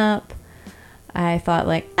 growing up, I thought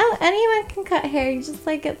like, oh, anyone can cut hair. You just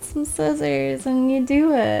like get some scissors and you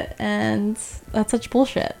do it. And that's such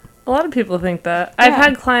bullshit. A lot of people think that. Yeah. I've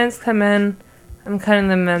had clients come in, I'm cutting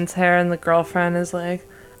the men's hair, and the girlfriend is like,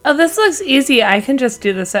 oh, this looks easy. I can just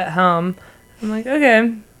do this at home. I'm like,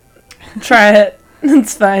 okay, try it.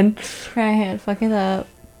 It's fine. Try it. Fuck it up.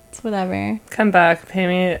 It's whatever. Come back. Pay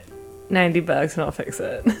me $90 and I'll fix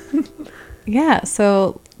it. Yeah,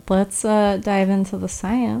 so let's dive into the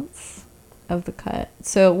science of the cut.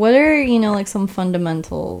 So what are, you know, like some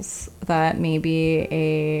fundamentals that maybe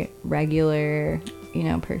a regular, you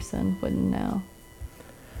know, person wouldn't know?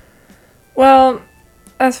 Well,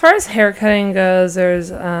 as far as haircutting goes,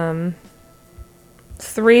 there's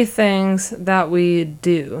 3 things that we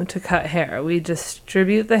do to cut hair. We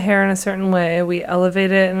distribute the hair in a certain way, we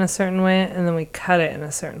elevate it in a certain way, and then we cut it in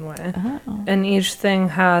a certain way. Oh. And each thing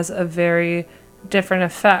has a very different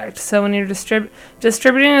effect. So when you're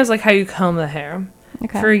distributing is like how you comb the hair.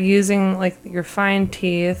 Okay. If you're using like your fine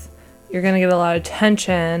teeth, you're going to get a lot of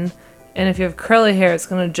tension. And if you have curly hair, it's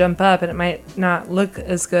going to jump up, and it might not look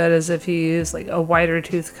as good as if you use like a wider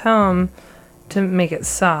tooth comb to make it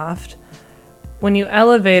soft. When you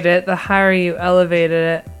elevate it, the higher you elevated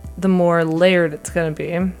it, the more layered it's going to be.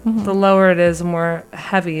 Mm-hmm. The lower it is, the more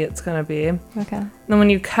heavy it's going to be. Okay. Then when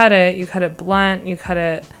you cut it blunt, you cut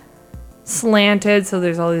it slanted, so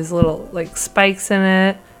there's all these little like spikes in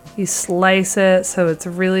it. You slice it so it's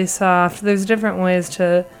really soft. There's different ways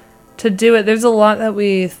to do it. There's a lot that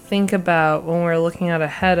we think about when we're looking at a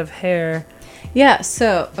head of hair. Yeah,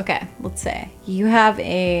 so, okay, let's say you have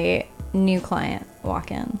a new client walk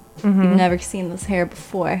in. Mm-hmm. You've never seen this hair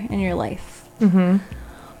before in your life. Mm-hmm.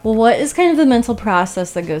 Well, what is kind of the mental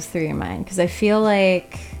process that goes through your mind? Because I feel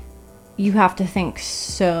like you have to think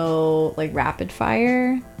so, like, rapid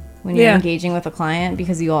fire when you're engaging with a client,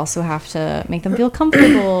 because you also have to make them feel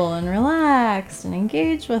comfortable and relaxed and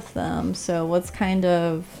engage with them. So what's kind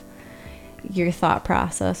of your thought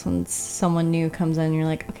process when someone new comes in and you're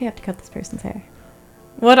like, okay, I have to cut this person's hair?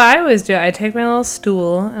 What I always do, I take my little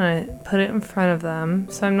stool and I put it in front of them,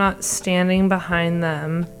 so I'm not standing behind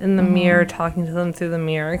them in the mirror talking to them through the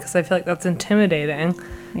mirror, because I feel like that's intimidating.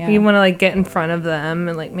 Yeah. You want to like get in front of them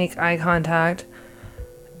and like make eye contact.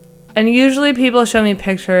 And usually people show me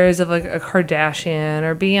pictures of like a Kardashian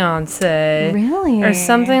or Beyonce. Really? Or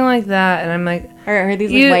something like that, and I'm like, are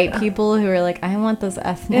these like white people who are like, I want this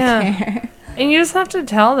ethnic hair? And you just have to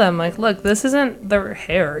tell them, like, look, this isn't their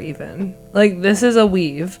hair even. Like, this is a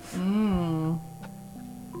weave.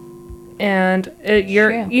 And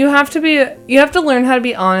you have to learn how to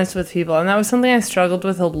be honest with people. And that was something I struggled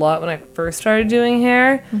with a lot when I first started doing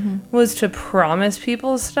hair, was to promise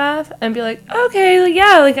people stuff and be like, okay,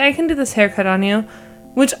 yeah, like I can do this haircut on you.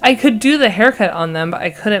 Which I could do the haircut on them, but I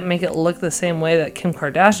couldn't make it look the same way that Kim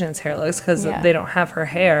Kardashian's hair looks, because they don't have her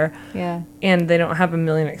hair. Yeah. And they don't have a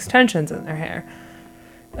million extensions in their hair.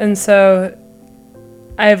 And so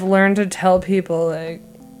I've learned to tell people, like,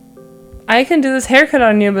 I can do this haircut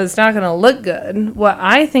on you, but it's not going to look good. What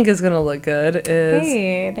I think is going to look good is...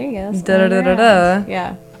 Hey, there you go. Da-da-da-da-da.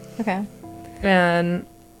 Yeah. Okay. And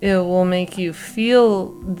it will make you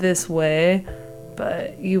feel this way,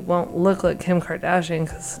 but you won't look like Kim Kardashian,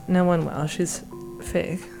 because no one will. She's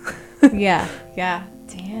fake. Yeah.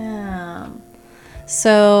 Damn.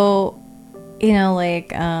 So, you know,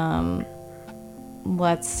 like,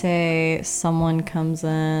 let's say someone comes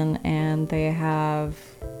in and they have...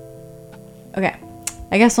 Okay,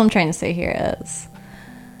 I guess what I'm trying to say here is,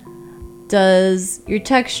 does your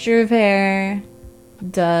texture of hair,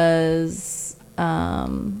 does,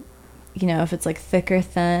 you know, if it's like thick or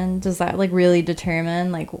thin, does that like really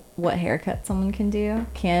determine like what haircut someone can do?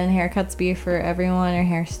 Can haircuts be for everyone, or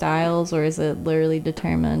hairstyles, or is it literally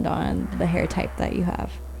determined on the hair type that you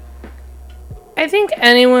have? I think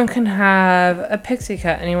anyone can have a pixie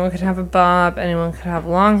cut, anyone can have a bob, anyone could have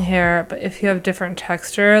long hair, but if you have different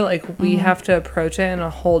texture, like we have to approach it in a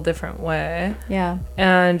whole different way. Yeah.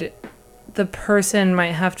 And the person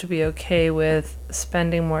might have to be okay with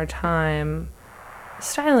spending more time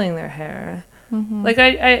styling their hair. Like,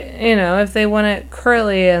 I you know, if they want it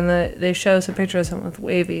curly and they show us a picture of someone with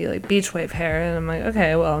wavy, like, beach wave hair, and I'm like,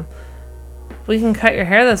 okay, well, we can cut your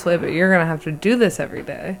hair this way, but you're going to have to do this every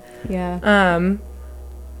day. Yeah.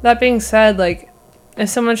 That being said, like, if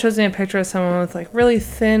someone shows me a picture of someone with, like, really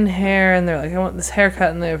thin hair, and they're like, I want this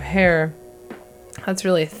haircut, and they have hair that's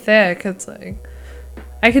really thick, it's like,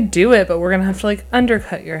 I could do it, but we're going to have to, like,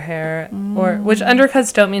 undercut your hair. Which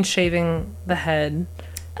undercuts don't mean shaving the head.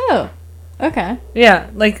 Oh, okay. Yeah,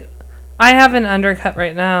 like, I have an undercut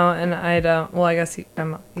right now, and I don't, well, I guess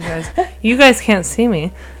you guys can't see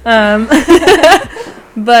me.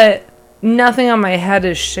 But nothing on my head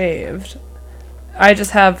is shaved. I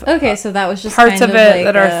just have Okay, so that was just parts kind of it like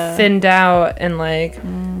that are thinned out and, like,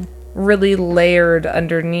 really layered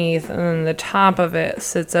underneath, and then the top of it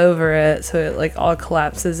sits over it, so it, like, all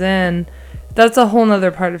collapses in. That's a whole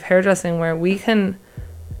nother part of hairdressing where we can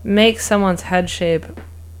make someone's head shape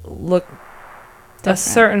look a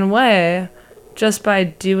certain way just by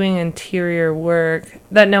doing interior work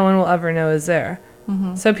that no one will ever know is there.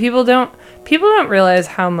 So people don't realize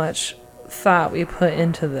how much thought we put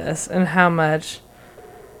into this and how much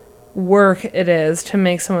work it is to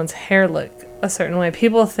make someone's hair look a certain way.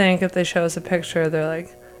 People think if they show us a picture, they're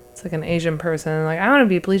like, it's like an Asian person, and like, I want to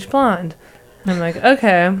be bleach blonde. And I'm like,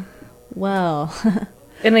 okay, well,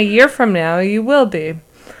 in a year from now, you will be.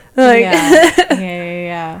 Like,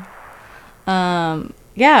 yeah.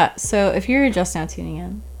 Yeah, so if you're just now tuning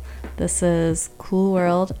in, this is Cool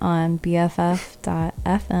World on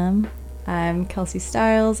BFF.FM. I'm Kelsey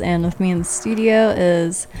Stiles, and with me in the studio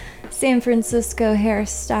is San Francisco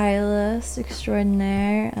hairstylist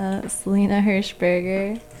extraordinaire, Selena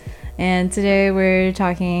Hershberger. And today we're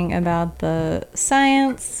talking about the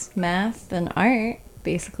science, math, and art,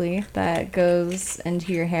 basically, that goes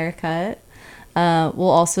into your haircut. We'll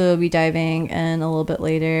also be diving in a little bit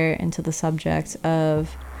later into the subject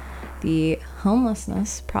of the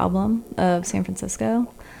homelessness problem of San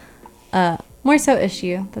Francisco. More so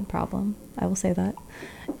issue than problem, I will say that.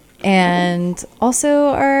 And also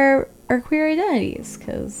our queer identities,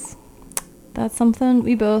 because that's something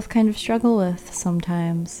we both kind of struggle with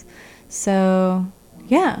sometimes. So,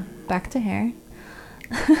 yeah, back to hair.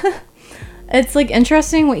 It's, like,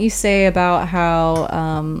 interesting what you say about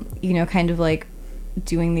how, you know, kind of, like,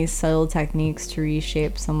 doing these subtle techniques to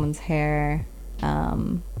reshape someone's hair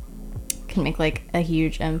can make, like, a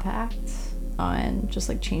huge impact on just,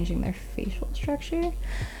 like, changing their facial structure.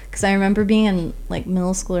 Because I remember being in, like,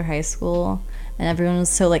 middle school or high school, and everyone was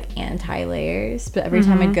so, like, anti-layers. But every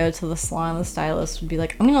time I'd go to the salon, the stylist would be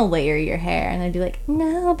like, I'm going to layer your hair. And I'd be like,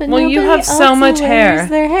 no, but well, you have so much hair.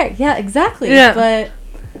 Their hair. Yeah, exactly. Yeah. But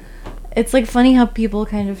it's, like, funny how people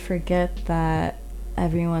kind of forget that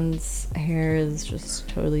everyone's hair is just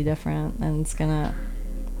totally different, and it's going to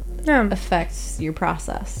affect your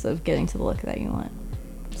process of getting to the look that you want.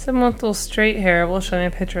 Someone with straight hair will show me a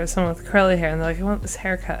picture of someone with curly hair, and they're like, I want this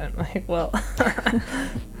haircut. I'm like, well,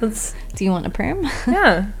 do you want a perm?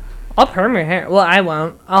 Yeah. I'll perm your hair. Well, I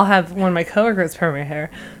won't. I'll have one of my coworkers perm your hair.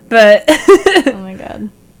 But oh my god.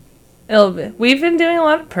 We've been doing a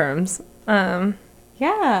lot of perms.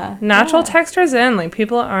 Yeah. Natural textures in. Like,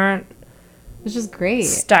 people aren't, which is great,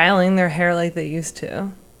 styling their hair like they used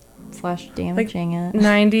to. / damaging it.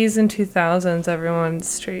 90s and 2000s, everyone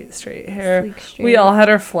straight hair. Sleek, straight. We all had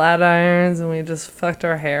our flat irons, and we just fucked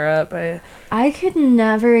our hair up. I could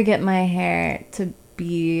never get my hair to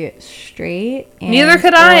be straight. Neither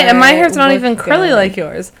could I, and my hair's not even curly like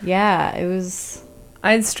yours. Yeah, it was.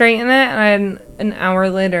 I'd straighten it, and an hour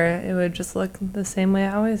later, it would just look the same way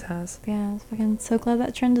it always has. Yeah, I was fucking so glad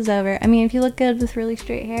that trend is over. I mean, if you look good with really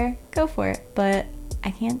straight hair, go for it. But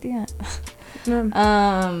I can't do it.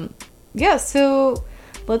 Yeah, so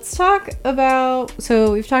let's talk about,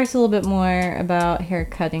 so we've talked a little bit more about hair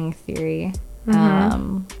cutting theory.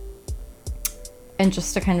 And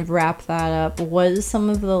just to kind of wrap that up, what is some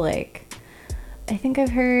of the, like, I think I've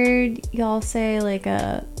heard y'all say, like,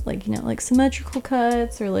 you know, like, symmetrical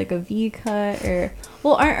cuts, or like a V cut, or,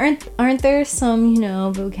 well, aren't there some, you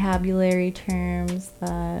know, vocabulary terms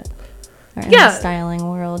that are in the styling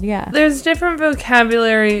world? Yeah, there's different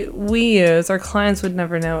vocabulary we use. Our clients would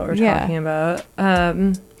never know what we're talking about. I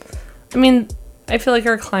mean, I feel like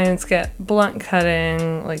our clients get blunt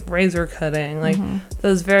cutting, like razor cutting, like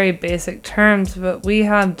those very basic terms, but we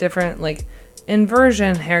have different, like,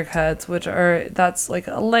 inversion haircuts, that's like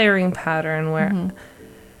a layering pattern where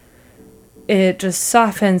it just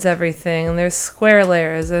softens everything, and there's square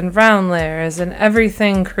layers and round layers, and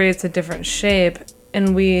everything creates a different shape.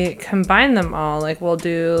 And we combine them all. Like, we'll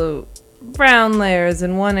do round layers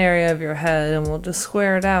in one area of your head, and we'll just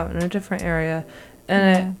square it out in a different area.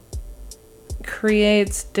 And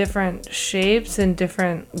creates different shapes and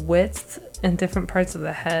different widths in different parts of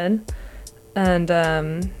the head. And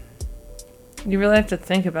you really have to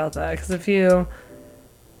think about that, because if you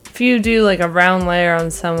do like a round layer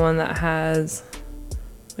on someone that has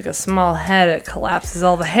like a small head, it collapses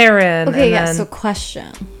all the hair in. Okay, and yeah, then, so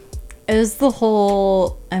question. Is the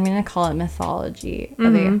whole, I'm going to call it mythology,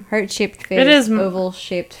 of a heart-shaped face, It is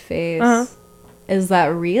oval-shaped face, Uh-huh. is that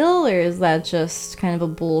real, or is that just kind of a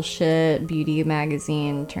bullshit beauty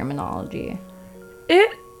magazine terminology?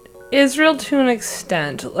 It is real to an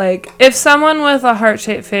extent. Like, if someone with a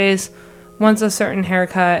heart-shaped face wants a certain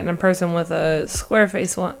haircut and a person with a square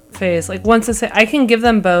face like wants to say, I can give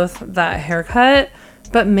them both that haircut,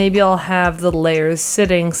 but maybe I'll have the layers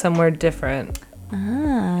sitting somewhere different.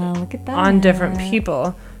 Ah, look at that. On different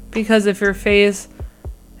people. Because if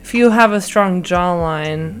you have a strong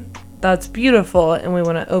jawline, that's beautiful and we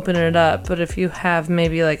want to open it up. But if you have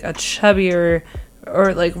maybe like a chubbier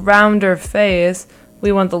or like rounder face,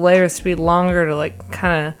 we want the layers to be longer to like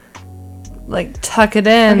kind of like tuck it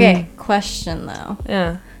in. Okay, question though.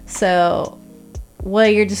 Yeah. So,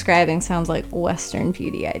 what you're describing sounds like Western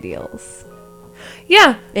beauty ideals.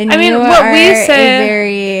 Yeah. And I mean, you what are we say. a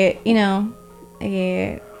very,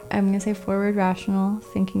 I'm going to say forward, rational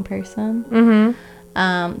thinking person.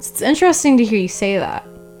 Mm-hmm. It's interesting to hear you say that.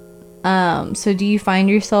 So do you find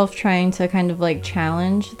yourself trying to kind of like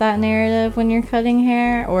challenge that narrative when you're cutting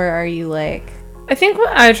hair? Or are you like... I think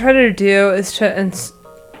what I try to do is to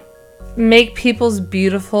make people's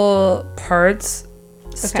beautiful parts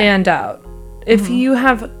stand out. If you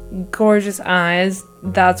have gorgeous eyes,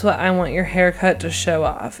 that's what I want your haircut to show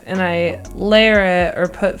off. And I layer it or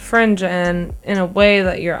put fringe in a way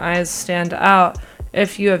that your eyes stand out.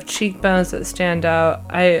 If you have cheekbones that stand out,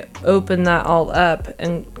 I open that all up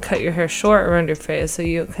and cut your hair short around your face so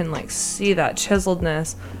you can like see that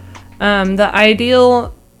chiseledness. The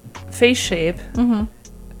ideal face shape,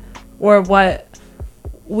 or what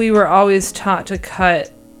we were always taught to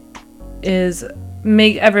cut, is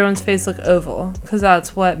make everyone's face look oval, because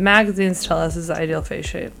that's what magazines tell us is the ideal face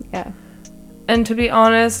shape. Yeah. And to be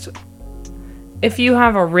honest, if you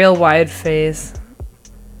have a real wide face,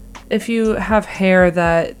 if you have hair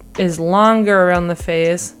that is longer around the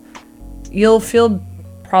face, you'll feel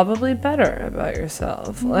probably better about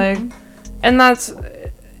yourself. Like, and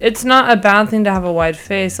it's not a bad thing to have a wide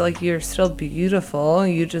face. Like, you're still beautiful.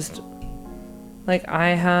 You just, like,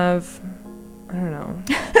 I don't know.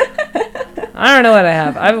 I don't know what I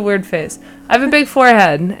have. I have a weird face. I have a big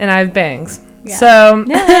forehead and I have bangs. Yeah. So,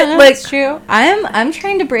 No, like, it's true. I'm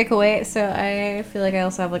trying to break away. So I feel like I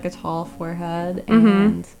also have like a tall forehead,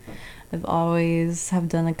 and I've always have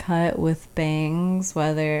done a cut with bangs,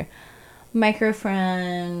 whether micro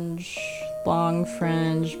fringe, long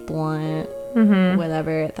fringe, blunt,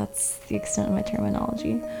 whatever. That's the extent of my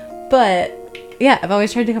terminology. But yeah, I've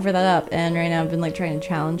always tried to cover that up, and right now I've been like trying to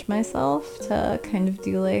challenge myself to kind of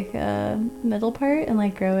do like a middle part and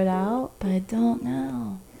like grow it out, but I don't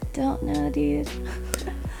know, dude.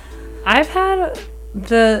 I've had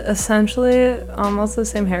essentially almost the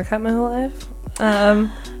same haircut my whole life.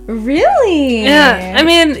 Really? Yeah, I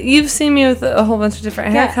mean, you've seen me with a whole bunch of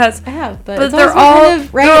different haircuts. I have, but but it's they're also all kind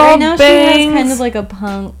of, right now she has kind of like a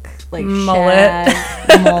punk like mullet.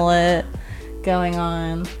 shag mullet going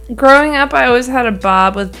on. Growing up, I always had a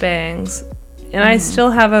bob with bangs, and I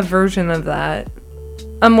still have a version of that,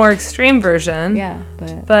 a more extreme version. Yeah,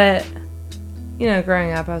 but you know,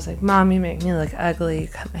 growing up, I was like, "Mom, you make me look ugly. You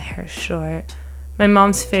cut my hair short." My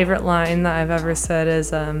mom's favorite line that I've ever said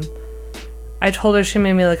is, I told her she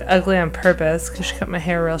made me look ugly on purpose because she cut my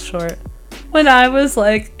hair real short when I was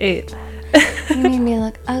like 8. You made me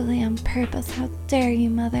look ugly on purpose. How dare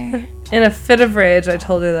you, mother? In a fit of rage, I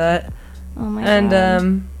told her that. Oh my and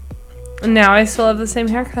god. now I still have the same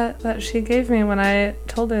haircut that she gave me when I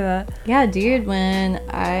told her that. Yeah, dude,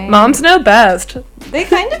 Moms know best. They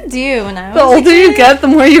kind of do. When I was The older you get, the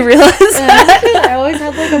more you realize that. I always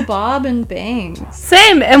had like a bob and bangs.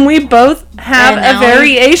 Same, and we both have a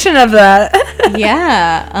variation of that.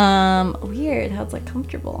 Yeah. Weird how it's like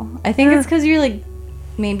comfortable. I think it's because you're like,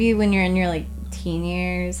 maybe when you're in your like teen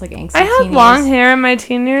years, like angsty I had teen long years. hair in my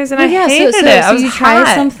teen years, and I yeah, hated it. So I was you hot.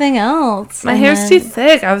 try something else. My hair's too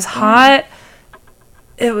thick. I was hot.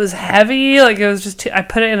 It was heavy. Like, it was just I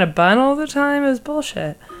put it in a bun all the time. It was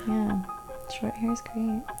bullshit. Yeah. Short hair is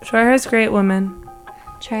great. Short hair is great, women.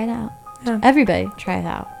 Try it out. Yeah. Everybody, try it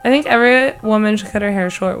out. I think every woman should cut her hair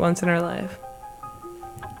short once in her life.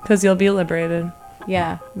 Because you'll be liberated.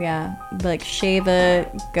 Yeah. Like, shave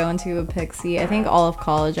it, go into a pixie. I think all of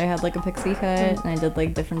college I had, like, a pixie cut, and I did,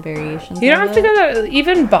 like, different variations You don't of have to go to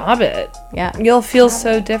even bob it. Yeah. You'll feel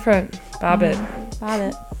so different. Bobbit.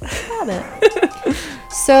 Bobbit. Bobbit.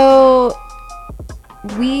 So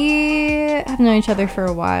we have known each other for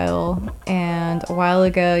a while, and a while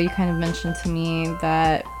ago you kind of mentioned to me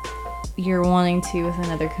that you're wanting to, with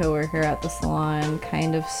another coworker at the salon,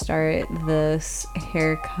 kind of start this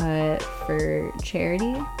haircut for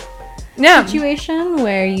charity situation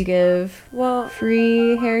where you give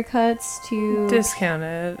free haircuts to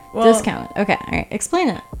discounted. Okay, all right. Explain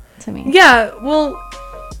it to me. Yeah, well,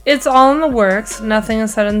 it's all in the works. Nothing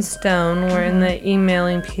is set in stone. We're in the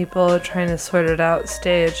emailing people, trying to sort it out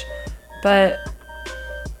stage. But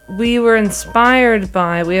we were inspired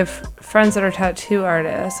by, we have friends that are tattoo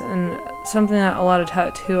artists, and something that a lot of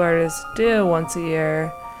tattoo artists do once a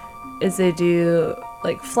year is they do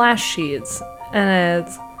like flash sheets, and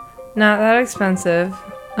it's not that expensive.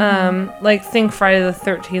 Like think Friday the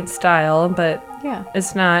 13th style, but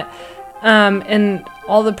it's not. And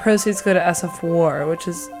all the proceeds go to SF War, which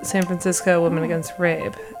is San Francisco Women Against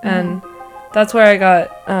Rape. And that's where I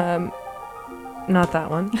got, not that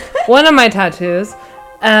one, one of my tattoos.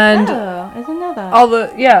 And I didn't know that.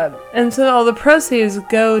 And so all the proceeds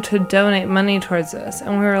go to donate money towards this.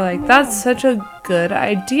 And we were like, that's such a good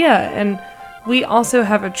idea. And we also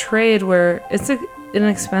have a trade where it's an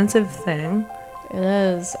expensive thing. It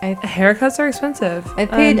is. Haircuts are expensive. I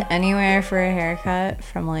paid anywhere for a haircut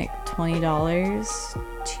from like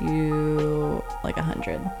 $20 to like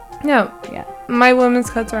 $100. Yeah. My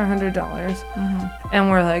women's cuts are $100. And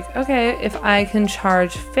we're like, okay, if I can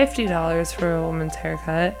charge $50 for a woman's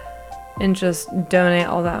haircut and just donate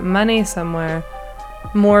all that money somewhere,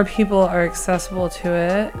 more people are accessible to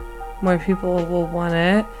it. More people will want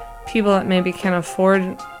it. People that maybe can't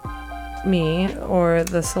afford me or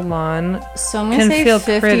the salon so I'm gonna say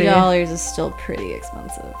 $50 is still pretty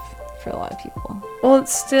expensive for a lot of people. Well,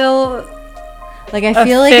 it's still like, I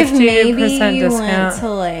feel like if maybe you went to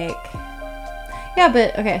like,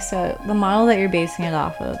 but okay, so the model that you're basing it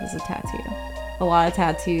off of is a tattoo. A lot of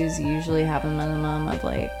tattoos usually have a minimum of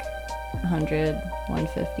like 100,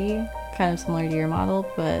 150, kind of similar to your model,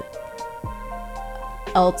 but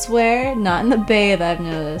elsewhere, not in the Bay that I've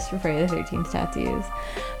noticed for Friday the 13th tattoos,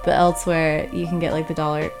 but elsewhere you can get like the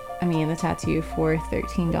tattoo for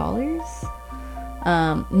 $13.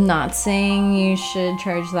 Not saying you should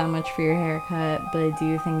charge that much for your haircut, but I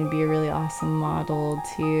do think it'd be a really awesome model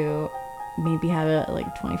to maybe have it at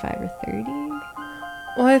like 25 or 30.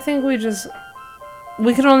 Well, I think we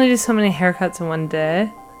could only do so many haircuts in one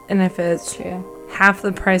day, and if it's half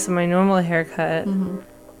the price of my normal haircut,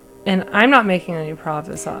 and I'm not making any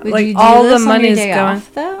profits on it. Like, all the money's going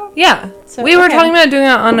off, though? Yeah. So, we were talking about doing it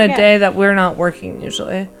on a day that we're not working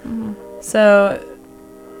usually. So,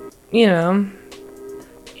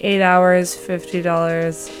 8 hours,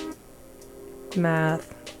 $50,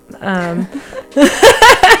 math.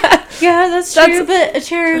 Yeah, that's true, but a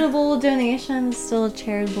charitable donation is still a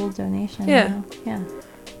charitable donation. Yeah. Yeah.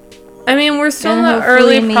 I mean, we're still in the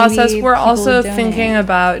early process. We're also thinking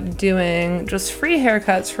about doing just free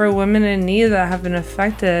haircuts for women in need that have been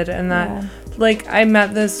affected. And that, like, I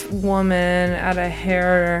met this woman at a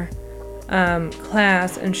hair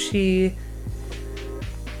class, and she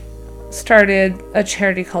started a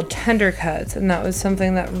charity called Tender Cuts, and that was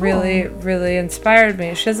something that really, really inspired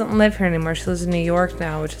me. She doesn't live here anymore. She lives in New York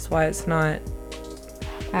now, which is why it's not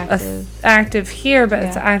active here, but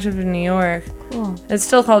it's active in New York. Cool. It's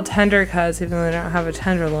still called Tender Cuts, even though they don't have a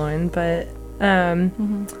tenderloin. But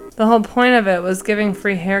the whole point of it was giving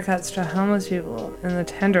free haircuts to homeless people in the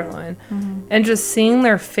tenderloin, and just seeing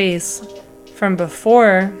their face from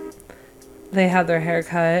before they had their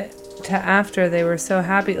haircut to after they were so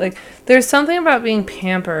happy. Like, there's something about being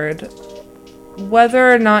pampered,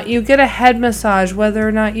 whether or not you get a head massage, whether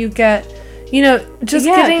or not you get, just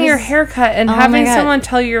getting your haircut and having someone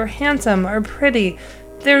tell you you're handsome or pretty.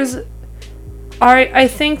 I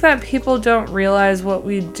think that people don't realize what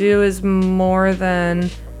we do is more than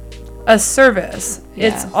a service.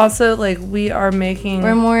 It's also like we're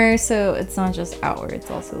more, so it's not just outward, it's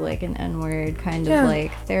also like an inward kind of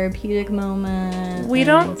like therapeutic moment. We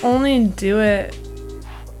don't only do it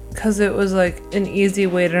because it was like an easy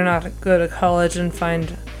way to not go to college and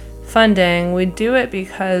find funding. We do it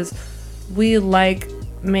because we like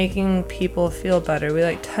making people feel better. We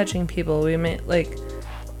like touching people. We make like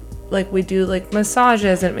we do like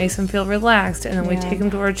massages, and it makes them feel relaxed, and then we take them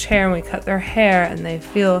to our chair and we cut their hair and they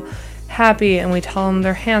feel happy, and we tell them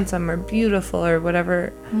they're handsome or beautiful or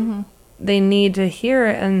whatever they need to hear.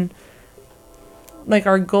 And like,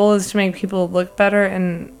 our goal is to make people look better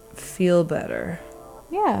and feel better.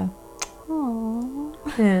 Yeah. Aww.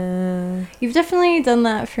 Yeah. You've definitely done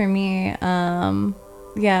that for me.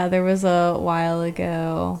 There was a while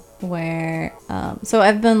ago where, so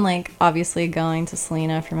I've been like obviously going to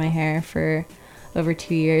Selena for my hair for over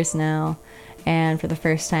 2 years now. And for the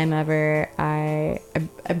first time ever, I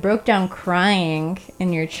broke down crying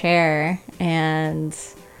in your chair, and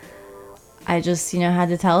I just, had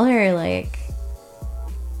to tell her, like,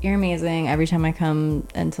 you're amazing. Every time I come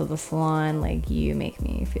into the salon, like, you make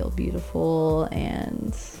me feel beautiful.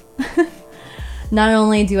 And not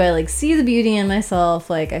only do I, like, see the beauty in myself,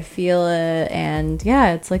 like, I feel it. And,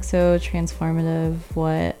 yeah, it's, like, so transformative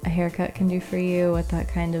what a haircut can do for you, what that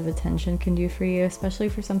kind of attention can do for you, especially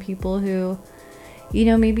for some people who,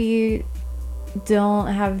 maybe don't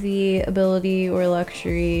have the ability or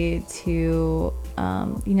luxury to,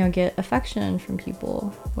 get affection from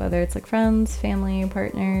people, whether it's like friends, family,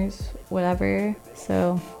 partners, whatever.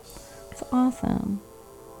 So it's awesome.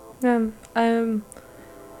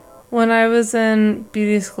 When I was in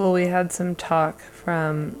beauty school, we had some talk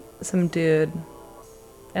from some dude,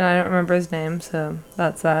 and I don't remember his name, so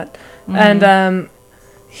that's that. Mm-hmm. And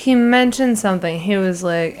he mentioned something. He was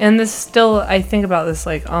like, and this still, I think about this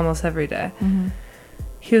like almost every day. Mm-hmm.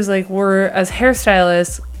 He was like, we're, as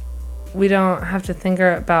hairstylists, we don't have to think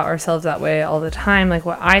about ourselves that way all the time. Like,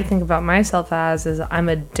 what I think about myself as is I'm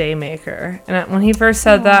a day maker. And when he first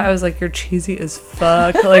said that, I was like, you're cheesy as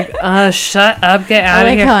fuck. Like, shut up, get out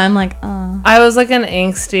of here. How I'm like, I was like an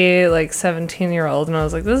angsty, like 17-year-old, and I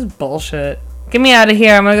was like, this is bullshit. Get me out of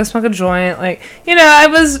here. I'm gonna go smoke a joint. Like, I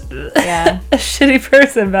was a shitty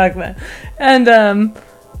person back then. And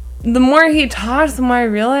the more he talked, the more I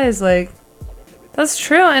realized, like, that's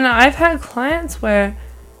true. And I've had clients where,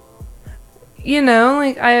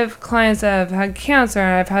 like, I have clients that have had cancer,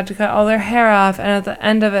 and I've had to cut all their hair off, and at the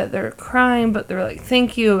end of it, they're crying, but they're like,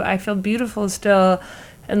 thank you, I feel beautiful still.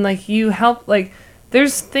 And, like, you help, like,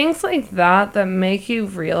 there's things like that that make you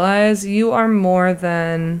realize you are more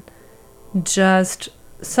than just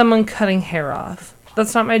someone cutting hair off.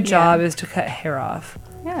 That's not my job, is to cut hair off.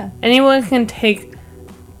 Yeah. Anyone can take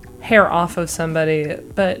hair off of somebody,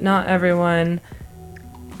 but not everyone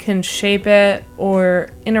can shape it or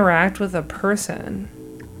interact with a person.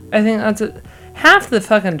 I think that's half the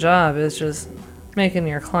fucking job is just making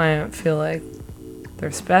your client feel like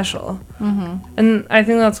they're special. Mm-hmm. And I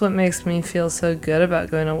think that's what makes me feel so good about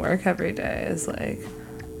going to work every day is like,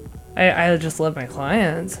 I just love my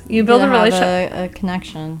clients. You build a relationship. A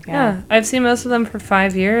connection. Yeah. I've seen most of them for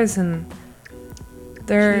 5 years, and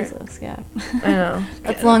they're... Jesus, yeah. I know.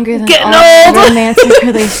 That's longer than getting all old. romantic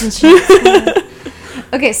relationships.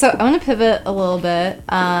 Okay, so I want to pivot a little bit.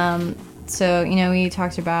 So, we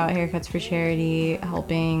talked about haircuts for charity,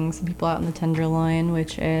 helping some people out in the Tenderloin,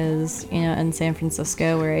 which is, in San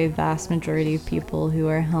Francisco, where a vast majority of people who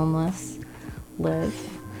are homeless live.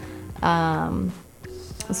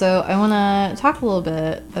 So I want to talk a little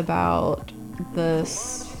bit about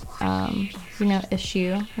this,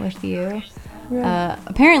 issue with you. Yeah.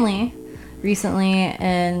 Apparently, recently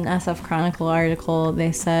in SF Chronicle article,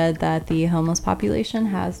 they said that the homeless population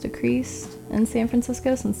has decreased in San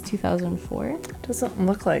Francisco since 2004. Doesn't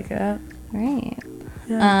look like it. Right.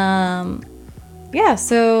 Yeah.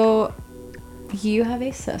 So you have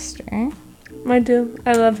a sister. I do.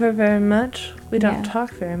 I love her very much. We don't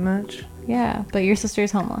talk very much. Yeah, but your sister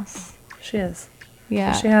is homeless. She is.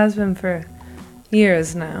 Yeah. She has been for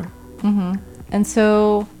years now. Mm-hmm. And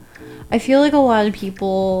so I feel like a lot of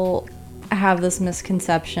people have this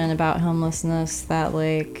misconception about homelessness that,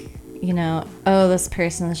 like, this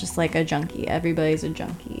person is just like a junkie. Everybody's a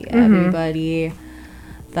junkie. Mm-hmm. Everybody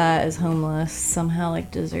that is homeless somehow,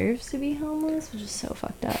 like, deserves to be homeless, which is so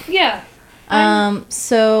fucked up. Yeah.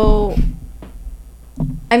 So,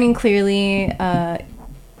 I mean, clearly,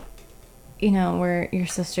 where your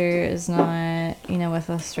sister is not, with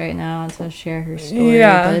us right now to share her story.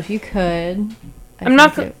 Yeah. But if you could. I'm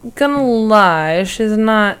not gonna lie. She's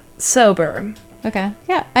not sober. Okay.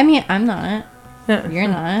 Yeah. I mean, I'm not. Yeah. You're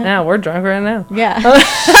not. Yeah, we're drunk right now. Yeah.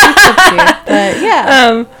 But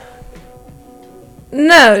yeah.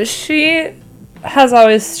 No, she has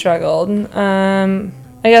always struggled. I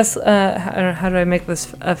guess, how do I make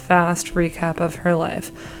this a fast recap of her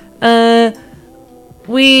life?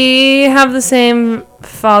 We have the same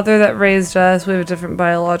father that raised us. We have different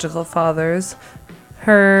biological fathers.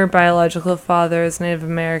 Her biological father is Native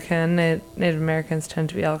American. Native Americans tend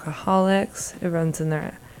to be alcoholics. It runs in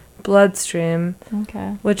their bloodstream.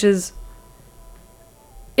 Okay. It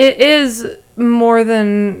is more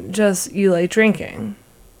than just you like drinking.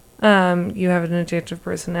 You have an addictive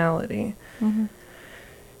personality. Mm-hmm.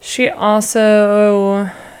 She also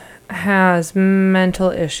has mental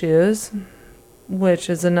issues, which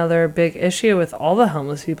is another big issue with all the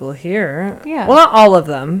homeless people here. Yeah. Well, not all of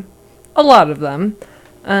them. A lot of them.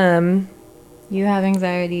 You have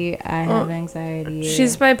anxiety. I have anxiety.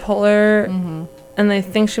 She's bipolar, Mm-hmm. and they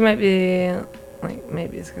think she might be like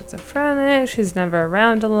maybe schizophrenic. She's never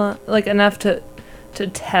around a lot, like enough to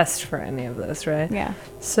test for any of this, right? Yeah.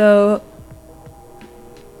 So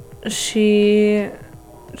she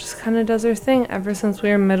just kind of does her thing. Ever since we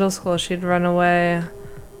were in middle school, she'd run away.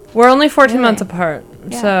 We're only 14 Really? months apart.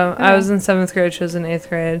 Yeah, So I okay. was in 7th grade, she was in 8th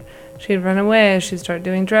grade. She'd run away, she'd start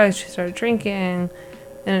doing drugs, she started drinking,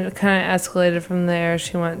 and it kind of escalated from there.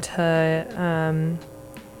 She went to,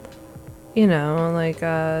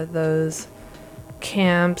 those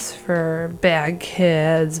camps for bad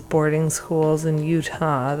kids, boarding schools in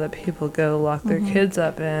Utah that people go lock their kids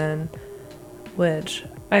up in, which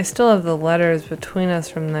I still have the letters between us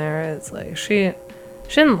from there. It's like she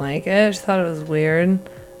didn't like it. She thought it was weird.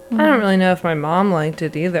 I don't really know if my mom liked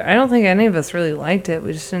it either. I don't think any of us really liked it.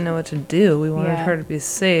 We just didn't know what to do. We wanted her to be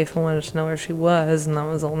safe and wanted to know where she was, and that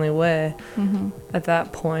was the only way at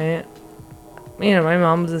that point. You know, my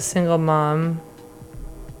mom was a single mom.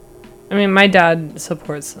 I mean, my dad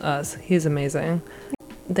supports us. He's amazing.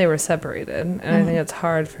 They were separated, and I think it's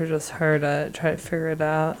hard for just her to try to figure it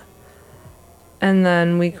out. And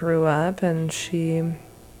then we grew up, and she's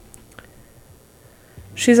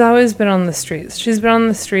always been on the streets. She's been on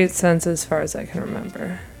the streets since as far as I can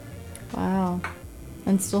remember. Wow.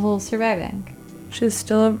 And still surviving. She's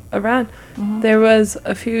still around. There was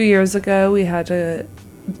a few years ago, we had to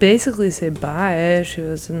basically say bye. She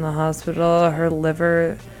was in the hospital. Her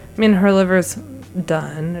liver's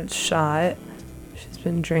done. It's shot. She's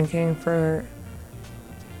been drinking for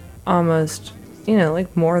almost,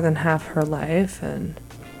 more than half her life. And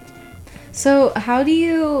So, how do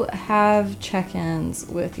you have check-ins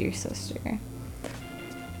with your sister?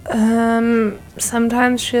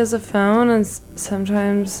 sometimes she has a phone and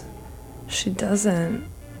sometimes she doesn't.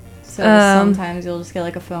 So sometimes you'll just get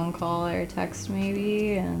like a phone call or a text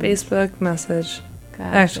maybe? And Facebook message. Gotcha.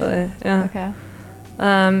 Actually, yeah.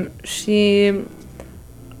 Okay.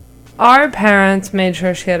 Our parents made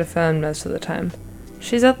sure she had a phone most of the time.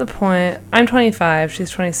 She's at the point, I'm 25, she's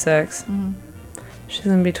 26. She's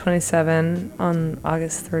going to be 27 on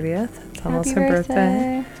August 30th. It's almost Happy her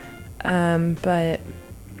birthday. But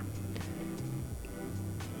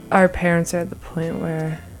our parents are at the point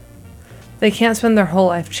where they can't spend their whole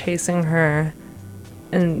life chasing her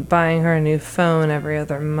and buying her a new phone every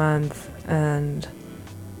other month. And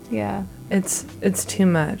Yeah. it's too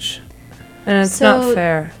much. And it's not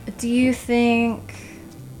fair. Do you think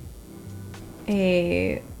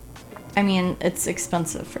it's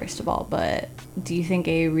expensive, first of all, but do you think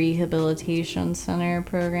a rehabilitation center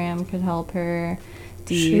program could help her?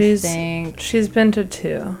 Do you think... She's been to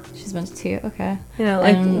 2. She's been to 2? Okay.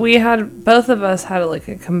 Both of us had a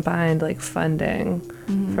combined funding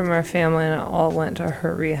from our family, and it all went to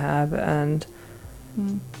her rehab, and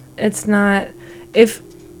it's not...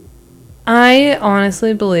 I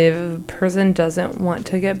honestly believe if a person doesn't want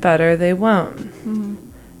to get better, they won't.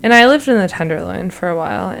 And I lived in the Tenderloin for a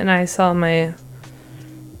while, and I saw my,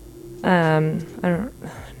 I don't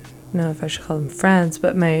know if I should call them friends,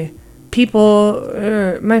 but my people,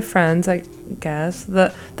 or my friends, I guess,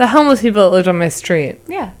 the homeless people that lived on my street.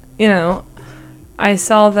 Yeah. I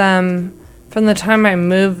saw them from the time I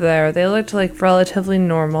moved there. They looked relatively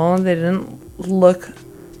normal. They didn't look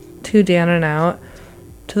too down and out.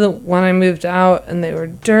 To the when I moved out, and they were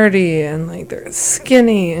dirty and they're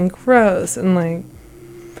skinny and gross, and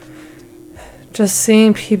just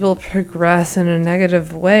seeing people progress in a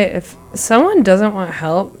negative way. If someone doesn't want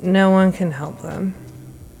help, no one can help them.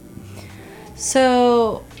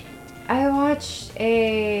 So I watched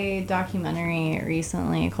a documentary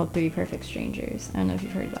recently called 3 Perfect Strangers. I don't know if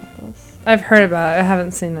you've heard about this. I've heard about it. I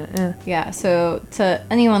haven't seen it. Yeah, so to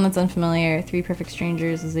anyone that's unfamiliar, 3 Perfect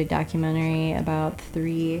Strangers is a documentary about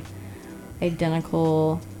 3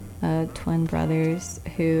 identical twin brothers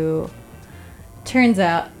who, turns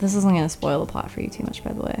out, this isn't going to spoil the plot for you too much,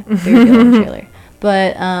 by the way. They reveal in the trailer.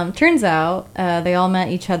 But turns out they all met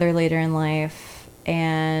each other later in life,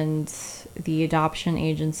 and the adoption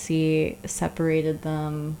agency separated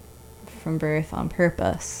them from birth on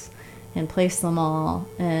purpose and placed them all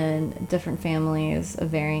in different families of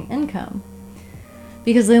varying income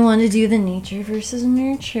because they wanted to do the nature versus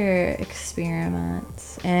nurture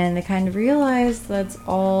experiment. And they kind of realized that's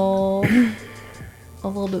all a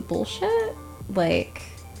little bit bullshit.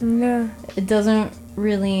 Yeah. It doesn't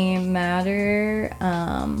really matter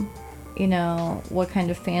what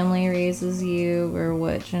kind of family raises you or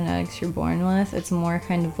what genetics you're born with. It's more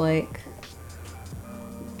kind of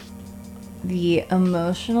the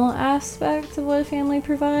emotional aspect of what a family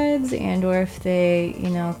provides, and or if they,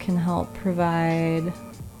 can help provide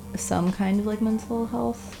some kind of like mental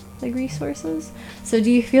health like resources. So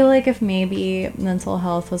do you feel like if maybe mental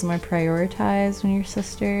health was more prioritized when your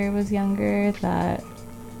sister was younger, that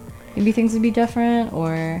maybe things would be different?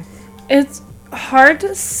 Or It's hard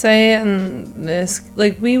to say in this,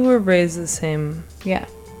 like, we were raised the same. yeah.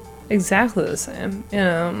 Exactly the same. You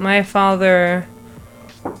know, my father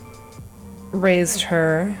raised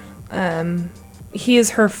her. He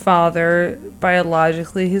is her father.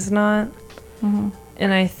 Biologically, he's not. Mm-hmm.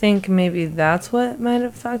 And I think maybe that's what might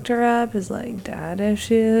have fucked her up, is like dad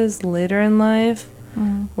issues later in life,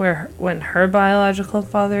 when her biological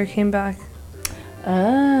father came back.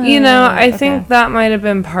 Oh, You know, I okay. think that might have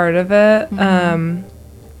been part of it.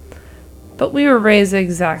 But we were raised the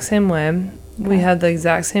exact same way. We had the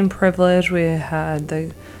exact same privilege. We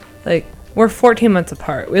had we're 14 months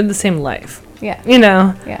apart. We had the same life. Yeah. You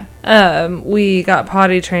know? Yeah. We got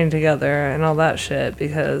potty trained together and all that shit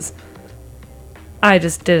because I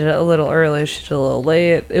just did it a little early. She did a little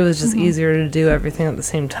late. It was just easier to do everything at the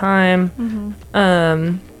same time.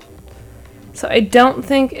 So I don't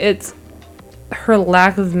think it's her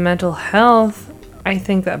lack of mental health. I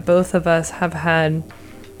think that both of us have had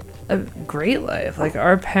a great life. Like,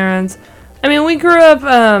 our parents, I mean, we grew up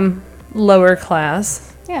lower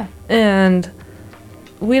class. Yeah. And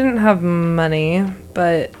we didn't have money,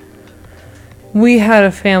 but we had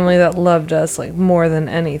a family that loved us like more than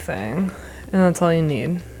anything. And that's all you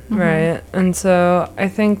need, right? And so I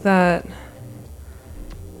think that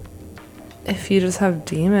if you just have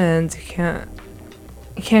demons, you can't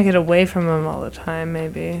get away from them all the time,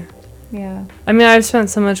 maybe. Yeah. I mean, I've spent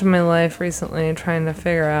so much of my life recently trying to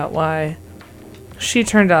figure out why she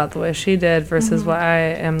turned out the way she did versus why I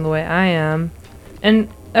am the way I am. And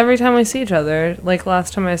every time we see each other, like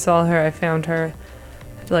last time I saw her, I found her,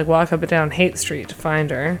 I had to like walk up and down Haight Street to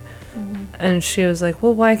find her. And she was like,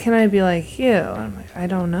 well, why can't I be like you? And I'm like, I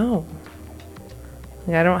don't know.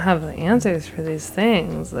 Like, I don't have the answers for these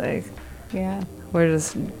things. Like, Yeah. we're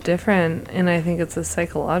just different. And I think it's a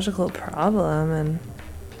psychological problem. And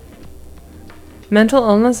mental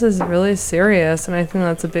illness is really serious. And I think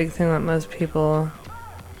that's a big thing that most people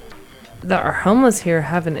that are homeless here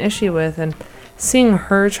have an issue with. And seeing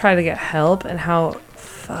her try to get help and how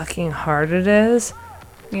fucking hard it is.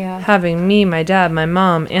 Yeah. Having me, my dad, my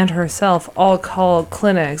mom, and herself all call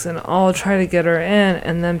clinics and all try to get her in,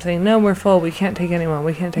 and them saying, no, we're full, we can't take anyone,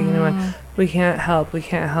 we can't take anyone, we can't help.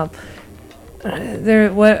 How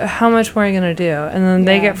much more are you going to do? And then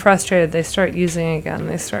they get frustrated, they start using again,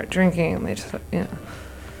 they start drinking, and they just, you know.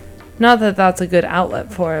 Not that that's a good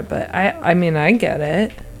outlet for it, but I mean, I get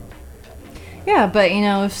it. Yeah, but, you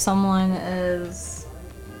know, if someone is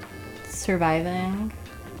surviving...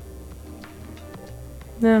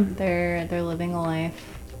 Yeah. They're living a life,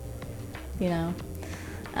 you know.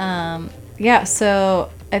 Yeah,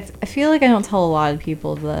 so I feel like I don't tell a lot of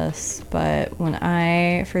people this, but when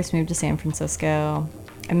I first moved to San Francisco,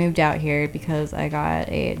 I moved out here because I got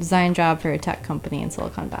a design job for a tech company in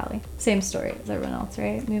Silicon Valley. Same story as everyone else,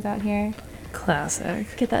 right? Move out here. Classic.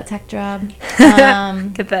 Get that tech job.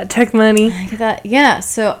 Get that tech money. Get that, yeah,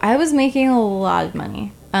 so I was making a lot of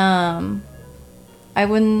money.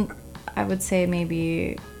 I would say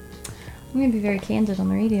maybe, I'm going to be very candid on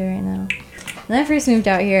the radio right now. When I first moved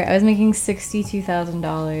out here, I was making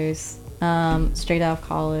 $62,000 straight out of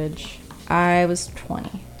college. I was 20,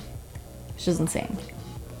 which is insane.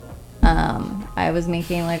 I was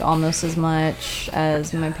making like almost as much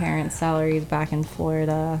as my parents' salaries back in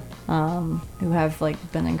Florida, who have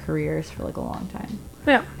like been in careers for like a long time.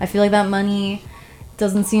 Yeah. I feel like that money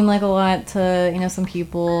doesn't seem like a lot to, you know, some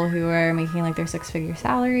people who are making like their 6-figure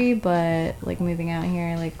salary, but like moving out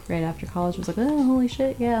here like right after college was like, oh, holy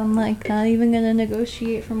shit, yeah, I'm like not even gonna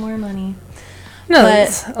negotiate for more money. No,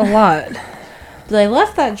 that's a lot. But I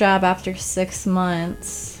left that job after 6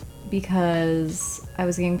 months because I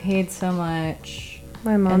was getting paid so much.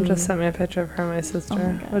 My mom just sent me a picture of her and my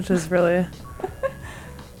sister, which is really...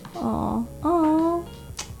 Oh,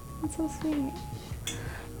 that's so sweet.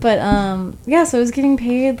 But, yeah, so I was getting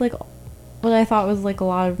paid, like, what I thought was, like, a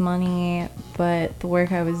lot of money, but the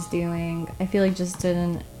work I was doing, I feel like just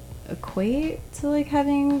didn't equate to, like,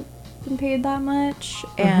 having been paid that much.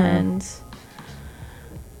 And,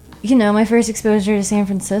 you know, my first exposure to San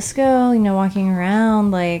Francisco, you know, walking around,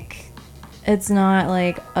 like, it's not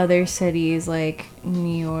like other cities like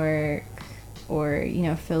New York or, you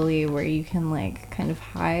know, Philly where you can, like, kind of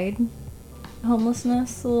hide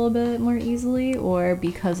homelessness a little bit more easily, or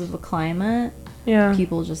because of the climate,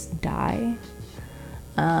 people just die.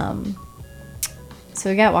 So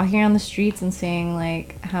we got walking around the streets and seeing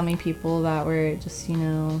like how many people that were just, you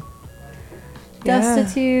know,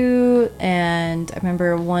 destitute. And I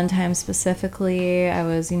remember one time specifically, I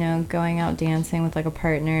was, going out dancing with like a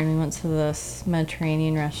partner, and we went to this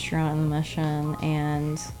Mediterranean restaurant in the Mission,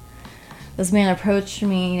 and this man approached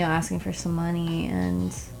me, asking for some money,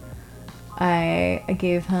 and I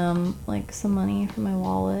gave him like some money from my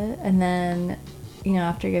wallet, and then,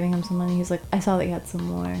 after giving him some money, he's like, I saw that you had some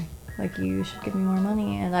more, like, you should give me more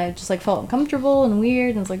money. And I just like felt uncomfortable and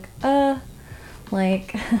weird, and was like,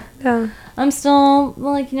 Yeah. I'm still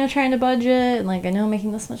like, trying to budget, and like, I know I'm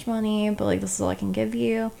making this much money, but like, this is all I can give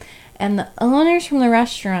you. And the owners from the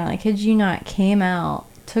restaurant, I kid you not, came out,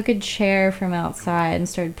 took a chair from outside, and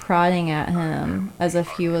started prodding at him as if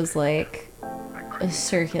he was like a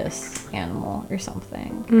circus animal or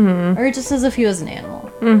something. Mm-hmm. Or just as if he was an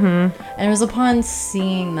animal. Mm-hmm. And it was upon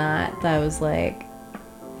seeing that I was like,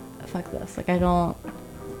 fuck this. Like, I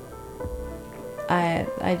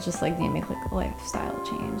just like need to make like a lifestyle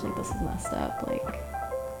change. Like, this is messed up. Like,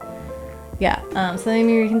 yeah. So that made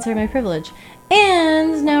me reconsider my privilege.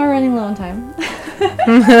 And now we're running low on time.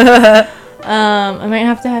 I might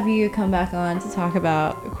have to have you come back on to talk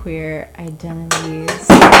about queer identities.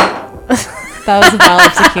 That was a bottle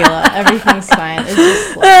of tequila. Everything's fine. It's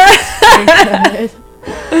just like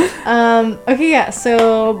okay, yeah.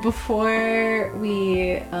 So before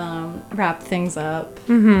we wrap things up,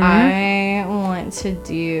 I want to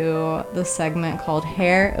do the segment called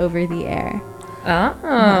 "Hair Over the Air." So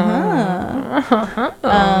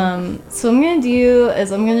what I'm gonna do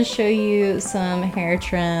is I'm gonna show you some hair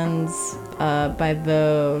trends by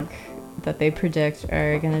Vogue that they predict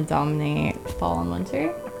are gonna dominate fall and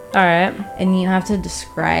winter. All right. And you have to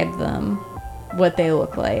describe them, what they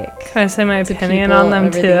look like. Can I say my to opinion on them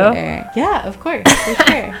over too? the air. Yeah, of course, for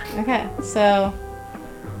sure. Okay, so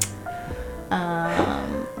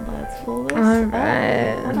let's pull this All right.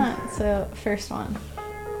 up. Hold on. So first one.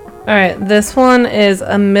 All right, this one is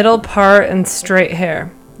a middle part and straight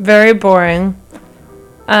hair. Very boring.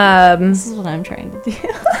 This is what I'm trying to do.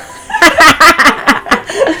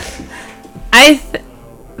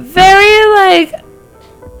 Very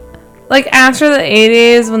like after the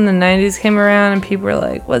 80s, when the 90s came around and people were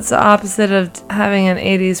like, what's the opposite of having an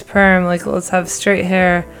 80s perm? Like, let's have straight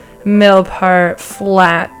hair, middle part,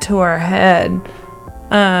 flat to our head.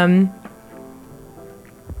 I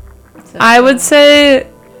would say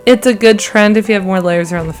it's a good trend if you have more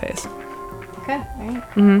layers around the face. Okay, alright.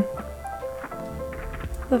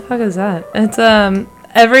 What the fuck is that? It's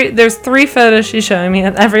there's 3 photos she's showing me,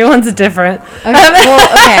 and everyone's different. Okay,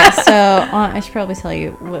 well, so I should probably tell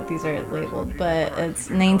you what these are labeled, but it's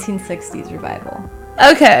 1960s revival.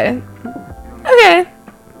 Okay.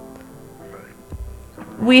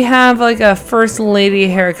 We have like a first lady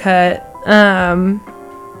haircut,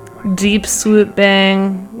 deep swoop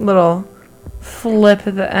bang, little flip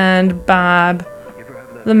at the end, bob.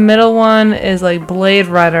 The middle one is like Blade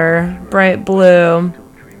Runner, bright blue,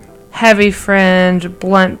 heavy fringe,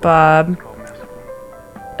 blunt bob.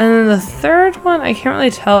 And then the third one, I can't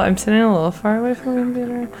really tell. I'm sitting a little far away from the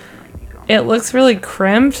computer. It looks really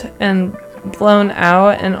crimped and blown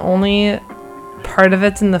out, and only part of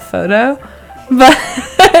it's in the photo. But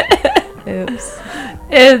oops.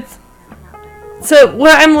 So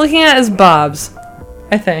what I'm looking at is bobs,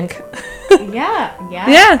 I think. Yeah.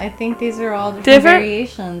 I think these are all different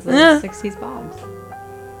variations of 60s bobs.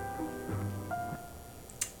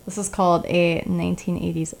 This is called a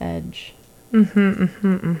 1980s edge.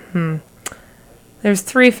 There's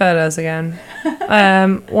 3 photos again.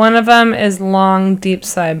 One of them is long, deep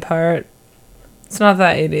side part. It's not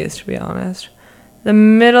that 80s, to be honest. The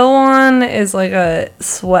middle one is like a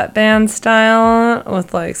sweatband style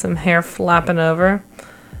with like some hair flapping over.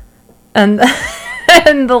 And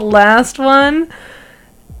the last one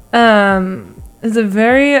is a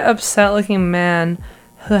very upset looking man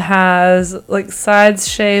who has like sides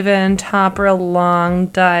shaven, top real long,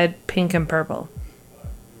 dyed pink and purple.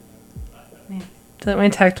 Yeah. Do you like my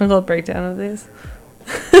technical breakdown of these?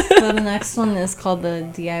 So the next one is called the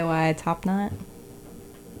DIY top knot.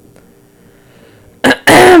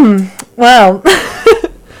 Well,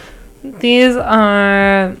 these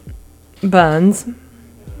are buns.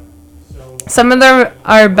 Some of them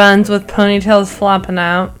are buns with ponytails flopping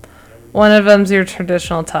out. One of them's your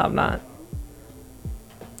traditional top knot.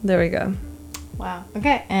 There we go. Wow.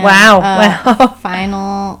 Okay. And, Wow.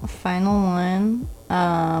 Final one.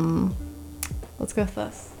 Let's go with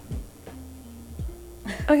this.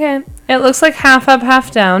 Okay. It looks like half up, half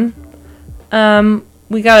down.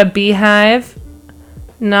 We got a beehive.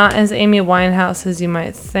 Not as Amy Winehouse as you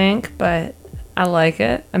might think, but I like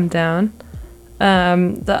it. I'm down.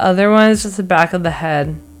 The other one is just the back of the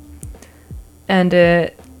head.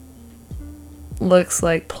 And looks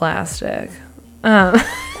like plastic. But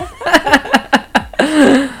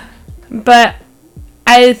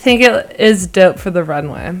I think it is dope for the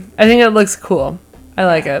runway. I think it looks cool. I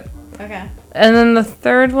like it. Okay. And then the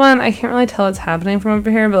third one, I can't really tell what's happening from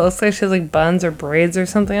over here, but it looks like she has like buns or braids or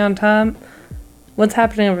something on top. What's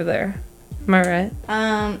happening over there? Am I right?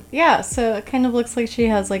 Yeah, so it kind of looks like she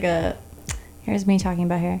has like a... Here's me talking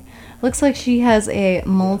about hair. Looks like she has a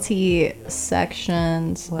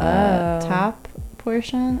multi-sectioned top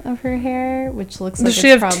portion of her hair, which looks like Does she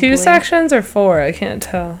have 2 sections or 4? I can't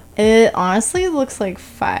tell. It honestly looks like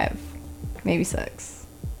 5, maybe 6.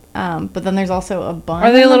 But then there's also a bun.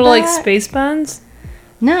 Are they in the little like back. space buns?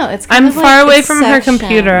 No, it's I'm kind of far like away it's from her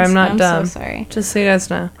computer. I'm sections. not I'm dumb. so sorry. Just so you guys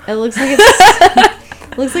know. It looks like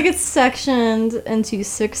it's looks like it's sectioned into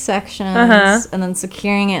 6 sections, and then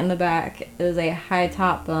securing it in the back is a high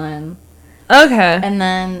top bun. Okay. And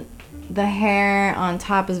then the hair on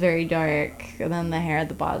top is very dark, and then the hair at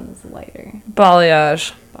the bottom is lighter.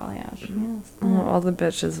 Balayage. Balayage, yes. What all the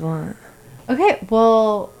bitches want. Okay,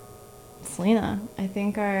 well, Selena, I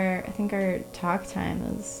think our talk time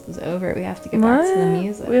is over. We have to get back to the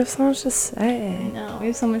music. We have so much to I say. know, we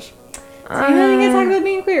have so much. So you know, we can talk about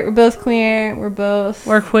being queer. We're both queer. We're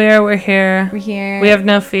queer. We're here. We're here. We have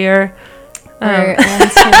no fear. We're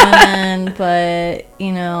into women, but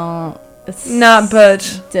you know, it's not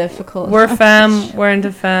butch. Difficult. We're femme. We're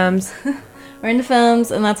into femmes. We're into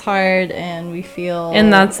femmes, and that's hard, and we feel.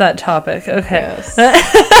 And that's that topic. Okay. Gross.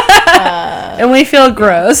 And we feel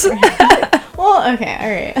gross. Well, okay, all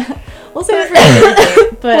right. We'll save it for another day.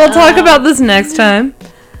 But we'll talk about this next time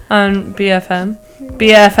on BFFM.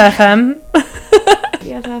 BFF.FM.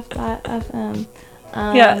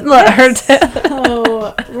 Yeah, let her tell.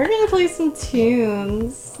 So we're gonna play some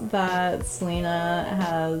tunes that Selena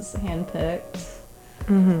has handpicked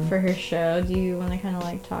for her show. Do you want to kind of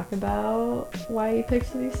like talk about why you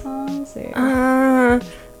picked these songs? Or?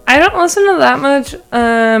 I don't listen to that much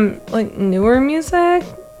like newer music.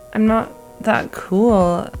 I'm not that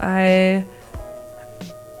cool. I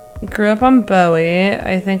grew up on Bowie.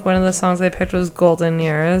 I think one of the songs I picked was Golden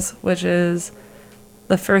Years, which is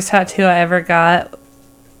the first tattoo I ever got.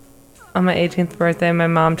 On my 18th birthday, my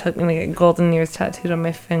mom took me to get Golden Years tattooed on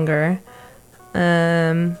my finger.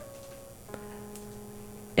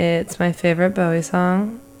 It's my favorite Bowie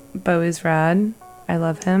song. Bowie's rad. I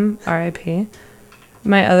love him. R.I.P.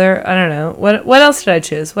 My other, I don't know. What else did I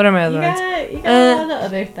choose? What are my other ones? You got a lot of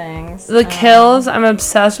other things. The Kills. I'm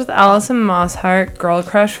obsessed with Alison Mosshart. Girl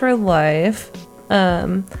crush for life.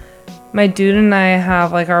 My dude and I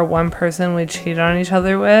have like our one person we cheat on each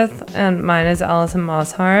other with, and mine is Alison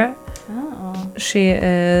Mosshart. Oh. She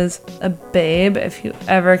is a babe. If you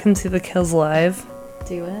ever can see The Kills live,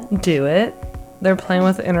 do it. They're playing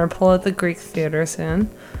with Interpol at the Greek Theater soon.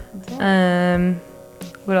 Okay.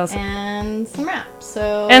 What else? And some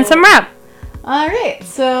rap. All right,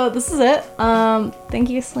 so this is it.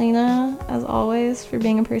 Thank you, Selena, as always, for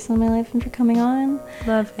being a person in my life and for coming on.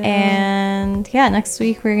 Love you. And yeah, next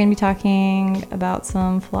week we're going to be talking about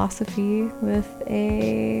some philosophy with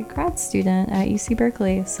a grad student at UC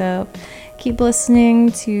Berkeley. So keep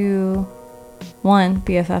listening to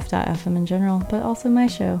BFF.FM in general, but also my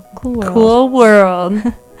show, Cool World.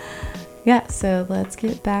 Yeah, so let's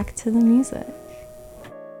get back to the music.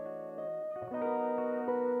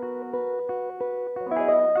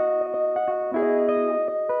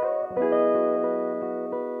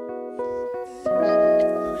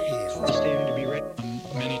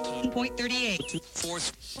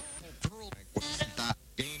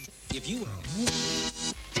 If you what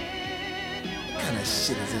kind of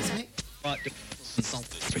shit is this, man?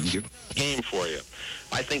 Game for you.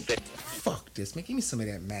 I think that. Fuck this, man. Give me some of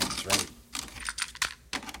that match, right?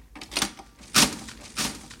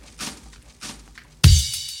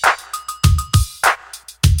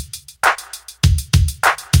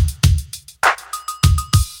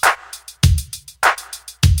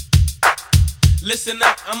 Listen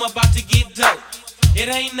up, I'm about to get dope. It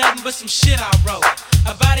ain't nothing but some shit I wrote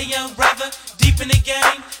about a young brother deep in the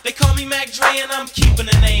game. They call me Mac Dre and I'm keeping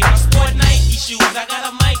the name. I sport Nike shoes, I got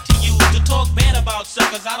a mic to use to talk bad about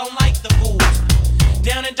suckers. I don't like the fools.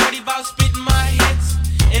 Down and dirty about spitting my hits,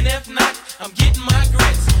 and if not, I'm getting my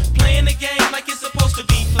grits. Playing the game like it's supposed to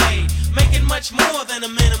be played, making much more than a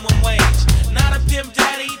minimum wage. Not a pimp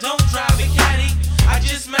daddy, don't drive a caddy. I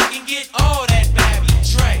just make and get all that babby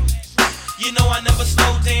Dre. You know I never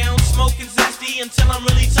slow down, smoking zesty until I'm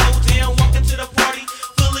really toe down. Walking to the party,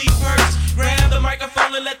 fully perched, grab the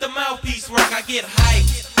microphone and let the mouthpiece work. I get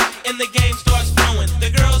hyped. and the game starts flowing. The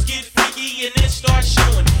girls get freaky and it starts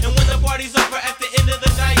showing. And when the party's over at the end of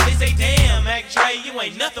the night, they say, damn, Mac Dre, you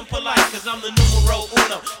ain't nothing polite. Cause I'm the numero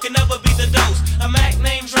uno, can never be the dose. A Mac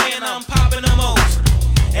named Dre and I'm popping the most.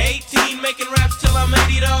 18 making raps till I'm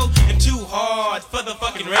 80 though, and too hard for the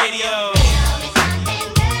fucking radio.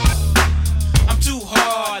 I'm too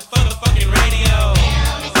hard for the fucking radio.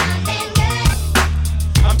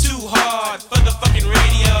 I'm too hard for the fucking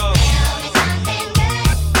radio.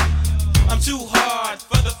 I'm too hard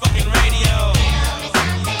for the fucking radio.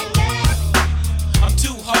 I'm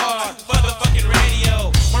too hard for the fucking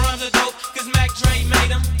radio. My rhymes are dope, cause Mac Dre made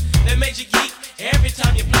them. They made you geek every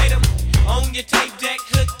time you played them. On your tape deck,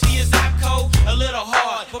 hooked to your zap code. A little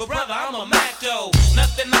hard, but brother, I'm a Mac though.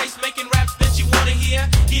 Nothing nice, making raps that you wanna hear.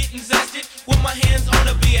 Getting zested with my hands on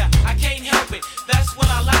a beer. I can't help it, that's what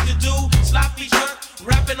I like to do. Sloppy drunk,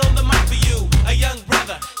 rapping on the mic for you. A young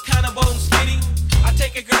brother, kinda bone skinny. I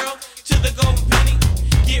take a girl to the golden penny.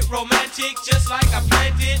 Get romantic, just like I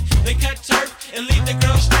planned it. Then cut turf and leave the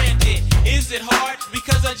girl stranded. Is it hard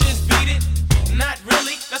because I just beat it? Not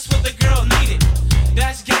really, that's what the girl needed.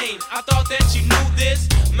 That's game, I thought that you knew this.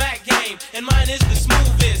 Mac game, and mine is the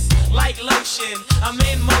smoothest. Like lotion, I'm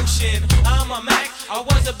in motion. I'm a Mac, I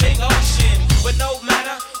was a big ocean. But no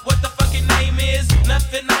matter what the fucking name is,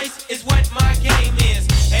 nothing nice is what my game is.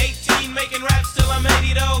 18 making raps till I'm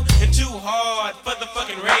 80 though, and too hard for the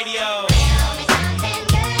fucking radio.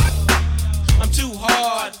 I'm too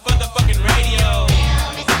hard for the fucking radio.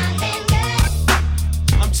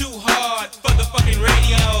 I'm too hard for the fucking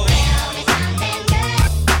radio.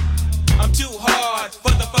 I'm too hard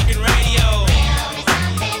for the fucking radio.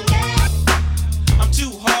 I'm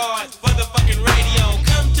too hard for the fucking radio.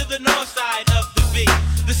 Come to the north side of the B,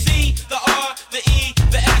 the C, the R, the E,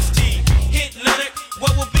 the ST. Hit Leonard,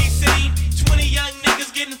 what will be seen? 20 young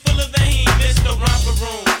niggas getting full of vein. Mr. Romper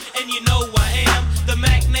Room, and you know I am the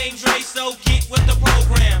Mac named Dre, so get with the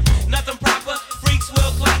program. Nothing proper, freaks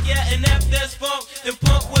will clock ya, and if there's funk, then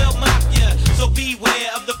punk will mop ya. So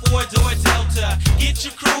beware of the four-door Delta. Get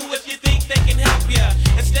your crew if you think they can help ya,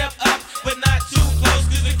 and step up, but not too close,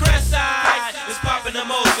 cause the crest side is popping the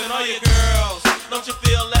most. And all your girls, don't you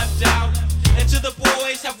feel left out? And to the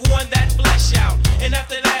boys, have worn that flesh out. And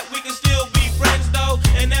after that, we can still be friends though,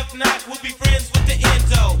 and if not, we'll be friends with the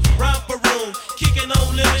endo. Romper Room, kicking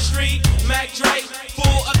on Lemon Street. Mac Dre,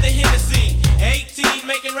 full of the Hennessy. 18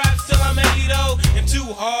 making raps till I'm 80 though, and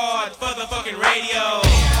too hard for the fucking radio.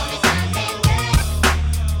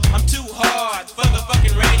 I'm too hard for the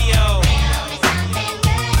fucking radio.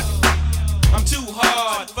 I'm too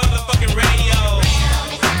hard for the fucking radio.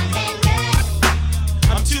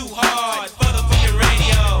 I'm too hard for the fucking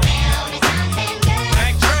radio.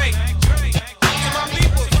 Mac Dre, to my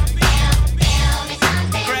people.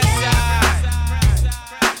 Crest side,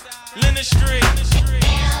 Leonard Street.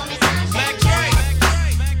 Mac Dre,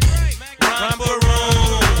 Romper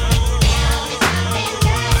Room.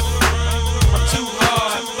 I'm too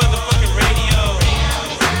hard for the fucking radio.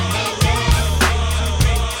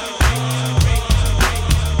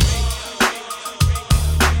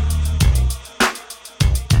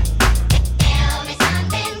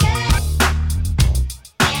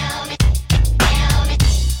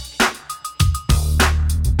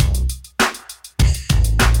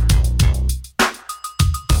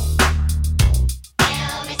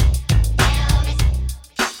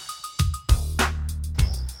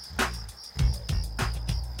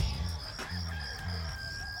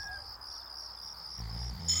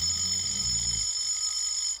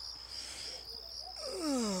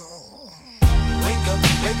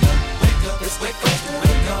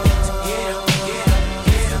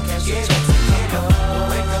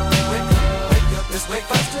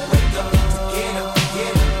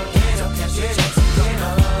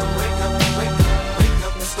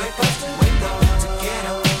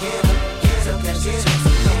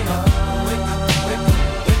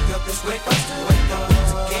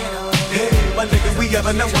 My nigga, we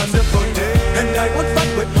having a wonderful day, and I won't fuck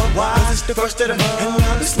with my wife, 'cause it's the first of the month, and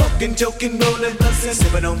I'll be smoking, joking, rolling, bustin',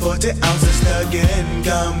 sipping on 40 ounces again.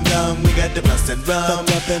 Come, we got the plus and rum,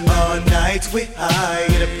 all night we high,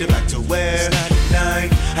 get up the back to where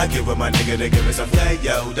 99. I give up my nigga to give me some play,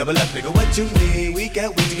 yo. Double up, nigga, what you need? We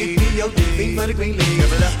got weed to get B.O.D. Fiend for the green league.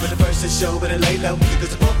 Double up for the first to show, but it lay low, cause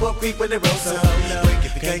the pump creep when they roll, so break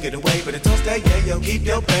if you can't get away, but it don't stay, yeah, yo. Keep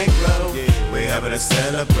your bankroll. We're having a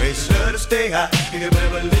celebration, let us stay high. You can better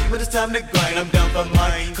believe when it's time to grind. I'm down for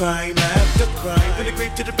mine, crime after crime. From the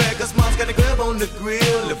creep to the bag, cause mom's got a grab on the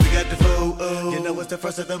grill. If we got the food, you know it's the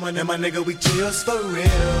first of the month, and my nigga, we chills for real.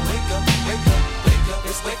 Wake up, wake up, wake up,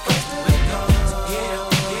 it's wake up, wake up. Get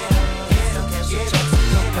up, get up, get up, get up,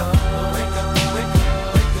 get up.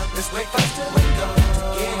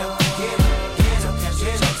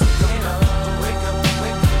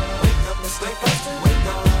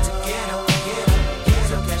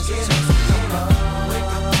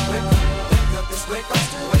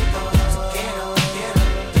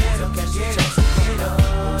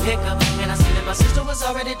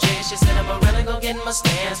 pretty chick. She said I'm a really go get in my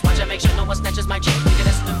stance. Watch I make sure no one snatches my chick. Nigga,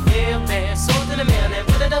 that's the real man. Sold to the mill and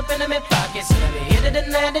put it up in the mid pocket. So let me hit it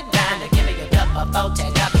and land it down. To give me a cup of bow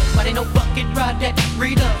tag up. But ain't no bucket ride that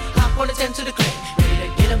read up. Hop on the 10 to the clip. Ready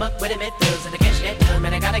to get him up with him, it feels. And to catch that done,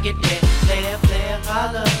 man, I gotta get there. Player,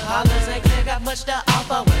 holler, St. Clair got much to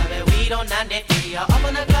offer. Well, I bet weed on 93. I'll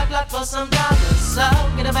open the clock for some dollars. So,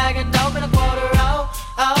 get a bag of dope and a quarter roll.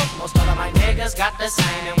 Oh, most all of my niggas got the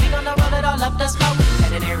same. And we gonna roll it all up the smoke.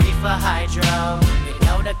 And then they reefer hydro. We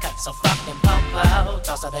know the cut, so fuck them popo.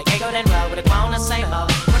 Toss up the giggle then roll with a clone of same ho.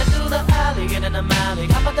 Running through the alley, get in the alley.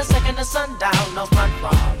 Hop up the second the sundown, no front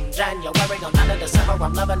from January, no none of December.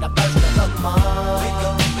 I'm loving the first of the month. Wake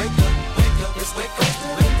up, wake up, wake up. It's wake up,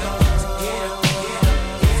 wake up. Get up, get up,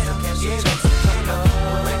 get up. Can't get up, get up.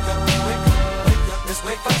 Wake up, wake up, wake up. It's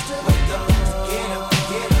wake up, wake up. Get up,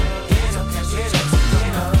 get up, get up. Can't get up,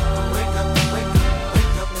 get up. Wake up, wake up,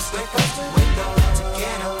 wake up. It's wake up, wake up.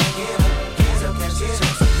 Get up, get up, get up. Can't get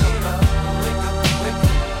up, get up. Wake up, wake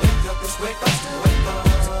up, wake up. It's wake up, wake up.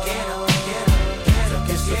 Get up, get up, get up.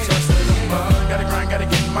 Can't get up. Gotta grind, gotta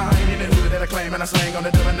get mine. In the hood that I claim and I slang on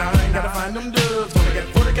the double nine. Gotta find them dubs. Wanna get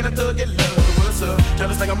footed, can a thug get love? What's up?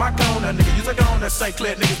 Jealous thing on my corner, nigga. Use a corner. St.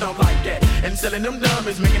 Clair niggas don't like that. And selling them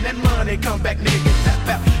dummies, making that money. Come back, nigga, get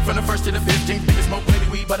that. From the 1st to the 15th, niggas smoke plenty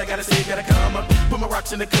weed, but I gotta say, gotta come up. Put my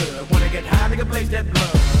rocks in the club. Wanna get high, nigga, blaze that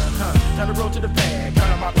blood. Time to roll to the bag.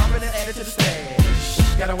 Count on my profit and add it to the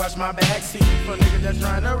stash. Gotta watch my backseat for niggas that's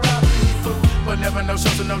trying to rob me. Fool, but never no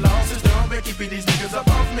shows and no losses. Don't be keeping these niggas up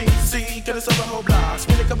off me. See, could have sold a whole block,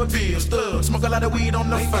 spend a couple bills, thug, smoke a lot of weed on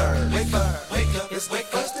the fur. Wake up, wake up, it's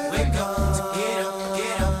wake up, wake up. Get up,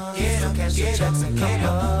 get up, get up. Cash your checks and get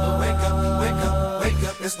up. Wake up, wake up, wake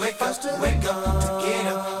up. It's wake up, wake up. Get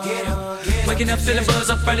up, get up, get up. Waking up, feeling buzz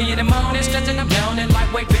up early in the morning. Stretching, I'm yawning.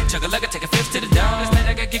 Lightweight bitch, chug a lugger, take a fifth to the dawn. This night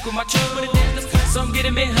I got kick with my truck, but it dance. So I'm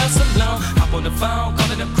getting me hustle long. Hop on the phone,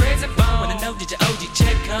 calling them crazy phone. Wanna know did your OG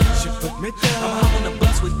check come? She put me down. I'm hop on the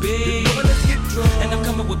bus with big. Let's get drunk. And I'm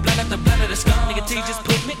coming with blood after blood of the skull. Nigga T just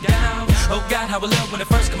put me down. Oh God, how I love when it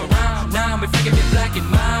first come around. Now I'm freaking me black and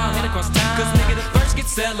mild. Head across town. Cause nigga the first get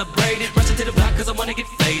celebrated. Rushing to the block cause I wanna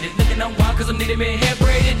get faded. Looking on wild cause I'm needing me hair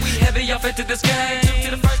braided. Heavy off into this game.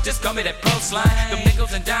 Two to the first, just call me that pro slime. Them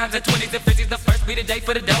nickels and dimes and 20s and 50s. The first be the day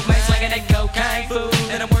for the dope man. Slanging that cocaine food.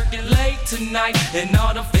 And I'm working late tonight. And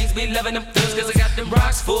all them things be loving them thugs. Cause I got them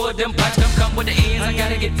rocks for them pipes. Come with the ends. I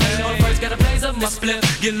gotta get paid. On first gotta blaze up my split.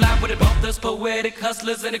 Get live with it. Both us poetic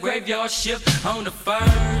hustlers in the graveyard shift on the first.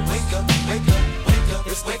 Wake up, wake up, wake up.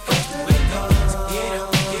 It's wake up, wake up. Get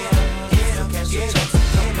up, get up, get up. Cash your checks and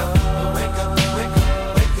get up. Wake up, wake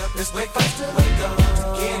up, wake up. It's wake up, wake up.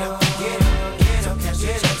 Get up, get up, get up. Cash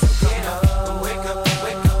your checks and get up. Wake up,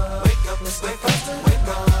 wake up, wake up. It's wake up, wake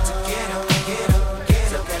up. Get up, get up,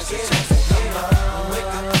 get up. Cash your checks and get up.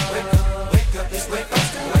 Wake up, wake up, wake up. It's wake up,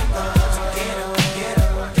 wake up. Get up, get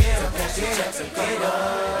up, get up. Cash your checks and get up.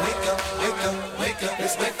 Wake up, wake up, wake up.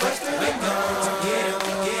 It's wake up, wake up. Get up,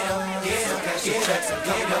 get up, get up. Cash your checks and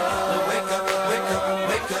get up. Wake up, wake up,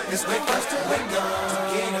 wake up. It's wake up, wake up.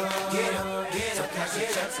 Get up, get up, get up. Cash your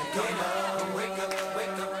checks and get up. Wake up,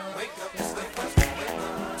 wake up, wake up. It's wake up, wake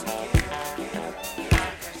up.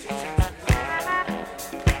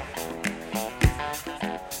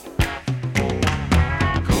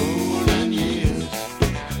 Golden years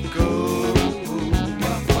go,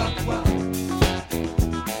 wah, wah, wah.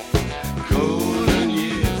 Golden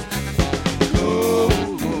years go,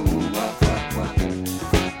 wah, wah, wah.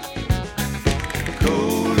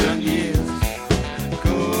 Golden years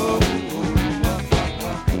go, wah, wah,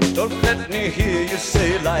 wah. Don't let me hear you say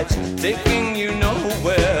life's taking you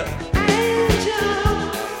nowhere.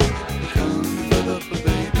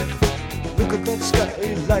 Look at that sky,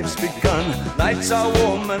 life's begun. Nights are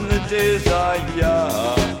warm and the days are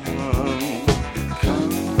young.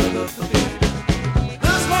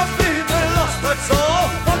 There's my feet, they lost, that's all.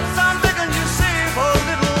 Once I'm begging you, save a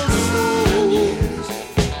little soul.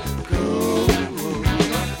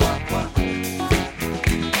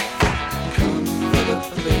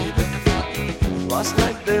 Last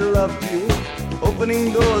night they loved you,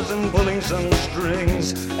 opening doors and pulling some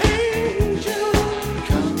strings. Angel,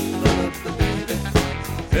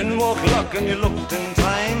 then walk luck and you looked in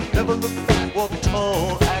time. Never looked back, walk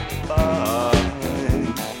tall, act fine.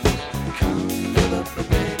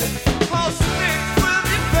 I'll stick with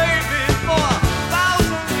you, baby, for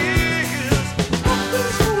 1,000 years.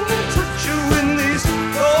 Nothing's gonna touch you in these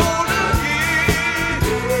golden years.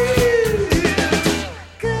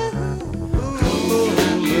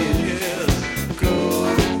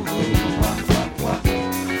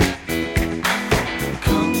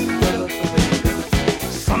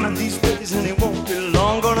 Some of these days and it won't be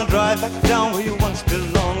long.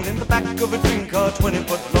 of a dream car 20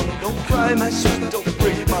 foot long. Don't cry, my sweet, don't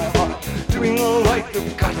break my heart. Doing all right,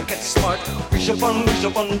 you've got to get smart. Wish upon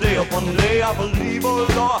day, I believe, oh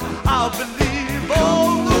Lord, I believe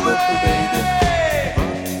all the way.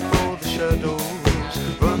 Run for the shadows,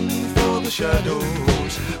 run for the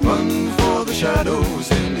shadows, run for the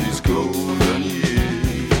shadows in these golden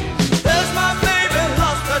years. There's my baby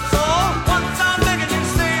lost, that's all. Once I'm begging you,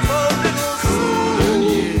 save a little golden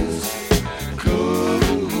years.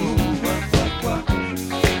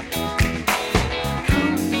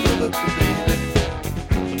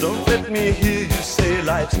 Don't let me hear you say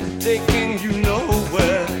life's taking you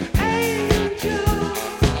nowhere. Angel,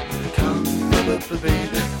 come up,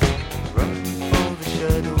 baby, run for the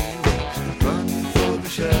shadows.